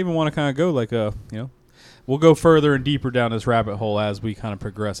 and I even want to kind of go we'll go further and deeper down this rabbit hole as we kind of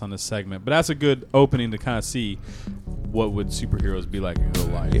progress on this segment. But that's a good opening to kind of see what would superheroes be like in real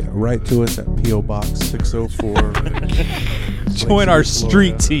life. Yeah, write to us at P.O. Box 604. Join our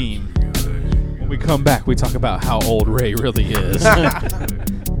street team. When we come back, we talk about how old Ray really is.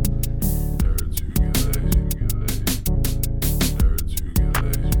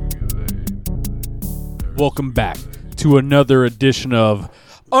 Welcome back to another edition of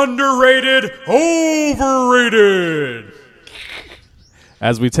Underrated, Overrated.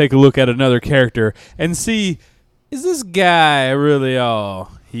 As we take a look at another character and see, is this guy really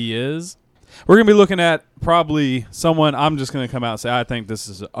all he is? We're going to be looking at probably someone I'm just going to come out and say I think this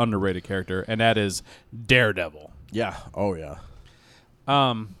is an underrated character, and that is Daredevil. Yeah. Oh, yeah.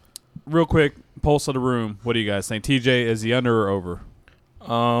 Real quick, pulse of the room. What do you guys think? TJ, is he under or over?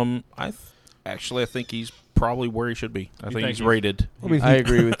 I think he's probably where he should be. I think he's rated. I mean, I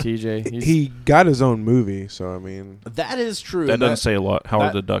agree with TJ. he got his own movie, so I mean, That is true. That doesn't say a lot.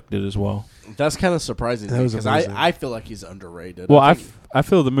 Howard the Duck did as well. That's kind of surprising That was because amazing. I feel like he's underrated. Well, I think- I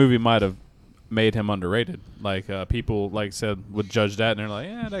feel the movie might have made him underrated. Like people, like said, would judge that, and they're like,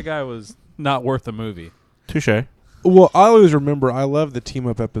 "Yeah, that guy was not worth the movie." Touche. well, I always remember I love the team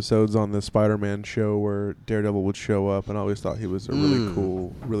up episodes on the Spider-Man show where Daredevil would show up, and I always thought he was a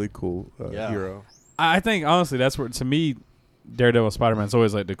really cool hero. I think honestly, that's where to me, Daredevil, Spider-Man's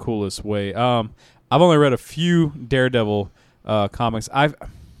always like the coolest way. I've only read a few Daredevil comics. I'm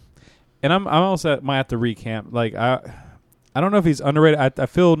also might have to recamp. Like I don't know if he's underrated. I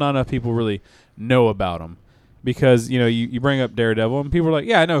feel not enough people really know about him because you bring up Daredevil and people are like,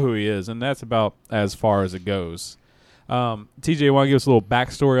 yeah, I know who he is, and that's about as far as it goes. TJ, want to give us a little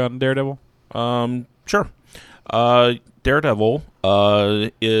backstory on Daredevil? Sure. Daredevil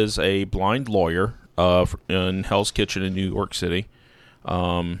is a blind lawyer in Hell's Kitchen in New York City.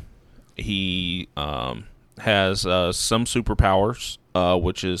 He has some superpowers,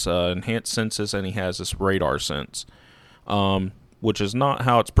 which is enhanced senses, and he has this radar sense, which is not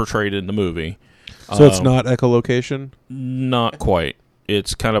how it's portrayed in the movie. So it's not echolocation? Not quite.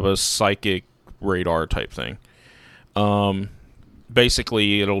 It's kind of a psychic radar type thing.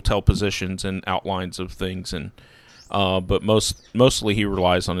 Basically, it'll tell positions and outlines of things, and but mostly he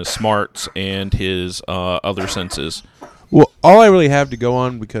relies on his smarts and his other senses. Well, all I really have to go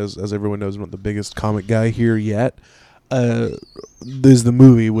on, because as everyone knows, I'm not the biggest comic guy here yet, is the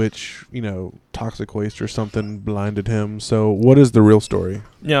movie, which, toxic waste or something blinded him. So what is the real story?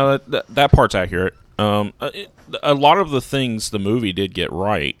 Yeah, that part's accurate. A lot of the things the movie did get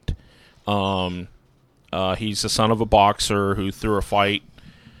right. He's the son of a boxer who threw a fight,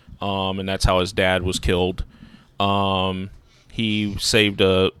 and that's how his dad was killed. He saved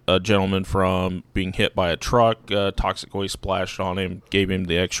a gentleman from being hit by a truck. Toxic waste splashed on him, gave him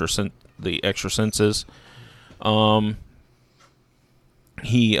the extra senses.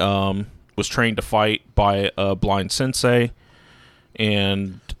 He was trained to fight by a blind sensei,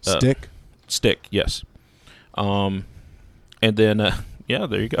 and Stick, yes. And then, yeah,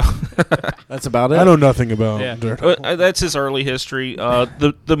 there you go. that's about it. I know nothing about Yeah. Daredevil. That's his early history.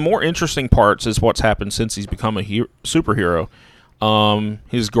 The more interesting parts is what's happened since he's become a superhero.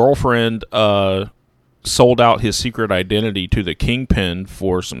 His girlfriend sold out his secret identity to the Kingpin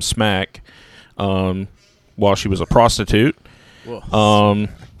for some smack while she was a prostitute. Whoa.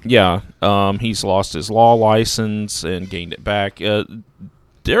 He's lost his law license and gained it back.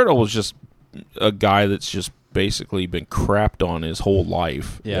 Daredevil was just a guy that's just basically been crapped on his whole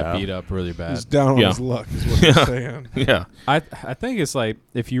life. Yeah, beat up really bad. He's down on his luck, is what they're saying. Yeah. I think it's like,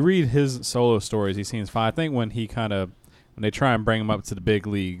 if you read his solo stories, he seems fine. I think when they try and bring him up to the big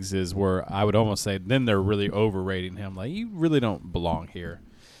leagues is where I would almost say then they're really overrating him. Like, you really don't belong here.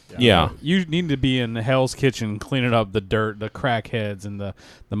 Yeah. You need to be in Hell's Kitchen cleaning up the dirt, the crackheads, and the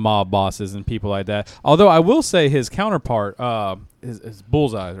mob bosses and people like that. Although I will say his counterpart is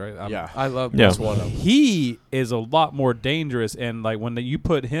Bullseye, right? Yeah. I love Yeah. this one. He is a lot more dangerous, and like when you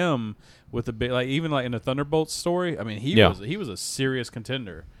put him with the big, like even like in the Thunderbolts story, I mean he was a serious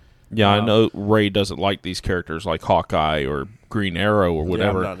contender. Yeah, I know Ray doesn't like these characters like Hawkeye or Green Arrow or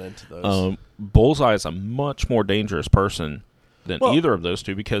whatever. Yeah, I'm not into those. Bullseye is a much more dangerous person than either of those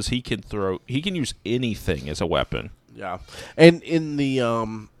two because he can use anything as a weapon. Yeah, and in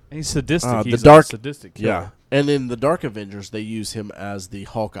the He's sadistic. He's the dark, a sadistic killer. yeah, and in the Dark Avengers, they use him as the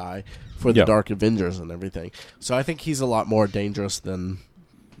Hawkeye for the Dark Avengers and everything. So I think he's a lot more dangerous than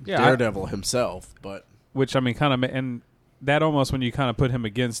Daredevil himself. But which I mean, kind of, and that almost when you kind of put him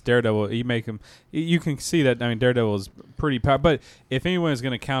against Daredevil, you can see that. I mean, Daredevil is pretty powerful. But if anyone is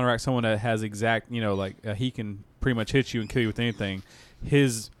going to counteract someone that has exact, he can pretty much hit you and kill you with anything,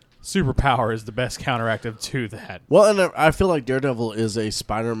 his superpower is the best counteractive to that. well, and I feel like Daredevil is a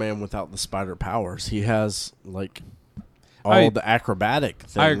Spider-Man without the spider powers. He has like all the acrobatic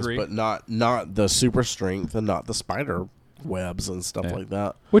things, I agree. but not the super strength and not the spider webs and stuff like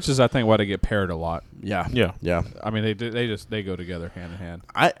that. Which is, I think, why they get paired a lot. Yeah, Yeah. yeah. I mean, they go together hand in hand.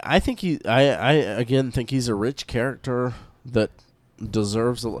 I think I again think he's a rich character that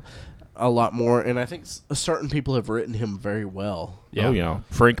deserves a lot more, and I think certain people have written him very well. Yeah. Oh, yeah.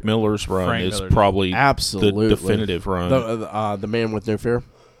 Frank Miller's run Frank is Miller. probably Absolutely, the definitive run. The Man with No Fear.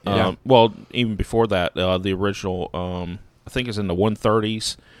 Well, even before that, the original, I think is in the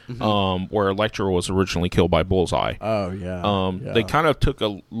 130s, where Elektra was originally killed by Bullseye. Oh yeah. They kind of took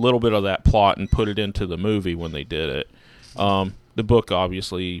a little bit of that plot and put it into the movie when they did it. The book,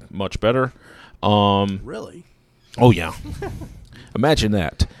 obviously, much better. Really? Oh, yeah. Imagine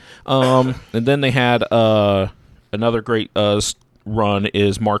that. And then they had another great run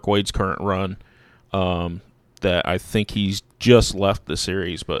is Mark Waid's current run that I think he's just left the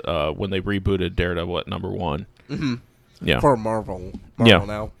series, but when they rebooted Daredevil at number 1. Mm-hmm. Yeah. For Marvel Yeah.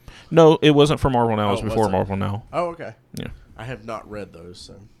 now. No, it wasn't for Marvel Now. It was Oh, before was it? Marvel Now. Oh, okay. Yeah. I have not read those.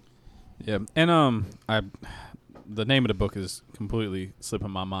 So. Yeah, and the name of the book is completely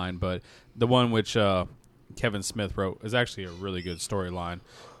slipping my mind, but the one which Kevin Smith wrote is actually a really good storyline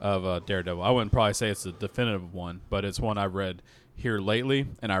of Daredevil. I wouldn't probably say it's a definitive one, but it's one I've read here lately,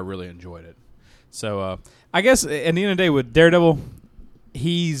 and I really enjoyed it. So I guess at the end of the day with Daredevil,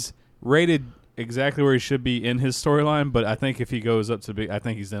 he's rated exactly where he should be in his storyline, but I think if he goes up to I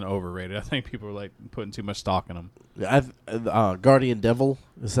think he's then overrated. I think people are like putting too much stock in him. Guardian Devil,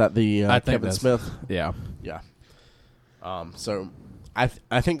 is that the I think Kevin that's- Smith? Yeah. Yeah. So I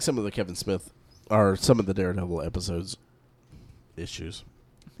think some of the Kevin Smith or some of the Daredevil issues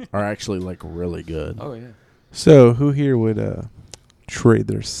are actually like really good. Oh yeah. So, who here would trade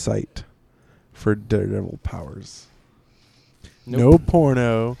their sight for Daredevil powers? No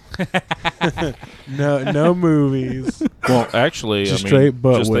porno. no movies. Well, actually, Just I mean, straight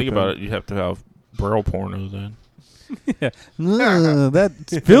butt just think whipping. about it. You have to have braille porno then.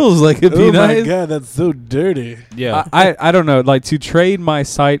 That feels like it'd be Oh my nice. god, that's so dirty. Yeah. I don't know, like to trade my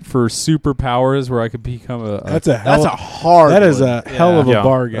sight for superpowers where I could become That's a hell. That's a hard. That is one. a hell of a Yeah.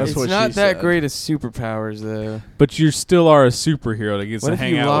 bargain. That's It's what not she that said. great as superpowers though. but you still are a superhero that gets What to if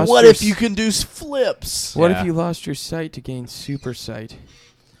hang you out. lost- What your if you can do flips? What Yeah. if you lost your sight to gain super sight?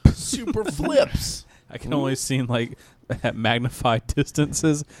 Super flips. I can only see like at magnified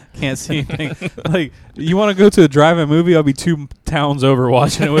distances. Can't see anything. Like you want to go to a drive-in movie? I'll be 2 towns over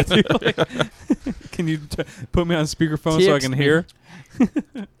watching it with you. Like, can you put me on speakerphone so I Text can me. hear?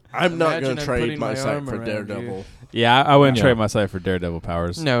 I'm not Imagine going to I'm trade putting my my sight arm for around Daredevil. Yeah, I wouldn't Yeah. trade my sight for Daredevil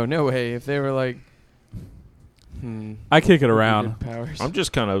powers. No way. If they were like, I kick it around. powers. I'm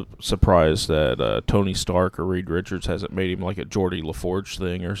just kind of surprised that Tony Stark or Reed Richards hasn't made him like a Geordie LaForge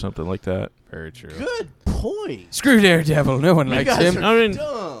thing or something like that. Very true. Good point. Screw Daredevil. No one You likes guys him. are I mean,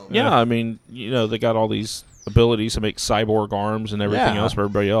 dumb. Yeah, I mean, they got all these abilities to make cyborg arms and everything Yeah. else for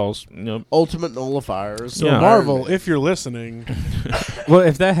everybody else. Ultimate nullifiers. So Yeah. Marvel, if you're listening, Well,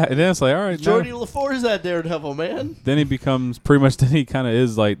 if that then it's like, all right, Jordy now, LaForge is that Daredevil, man. then he becomes pretty much. Then he kind of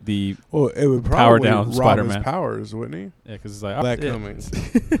is like the Well, it would Power probably down rob Spider-Man. his powers, wouldn't he? yeah, because it's like That yeah. coming.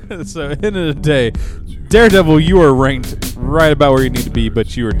 So at the end of the day, Daredevil, you are ranked right about where you need to be,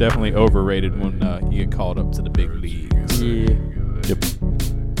 but you are definitely overrated when you get called up to the big leagues. Yeah. Yep.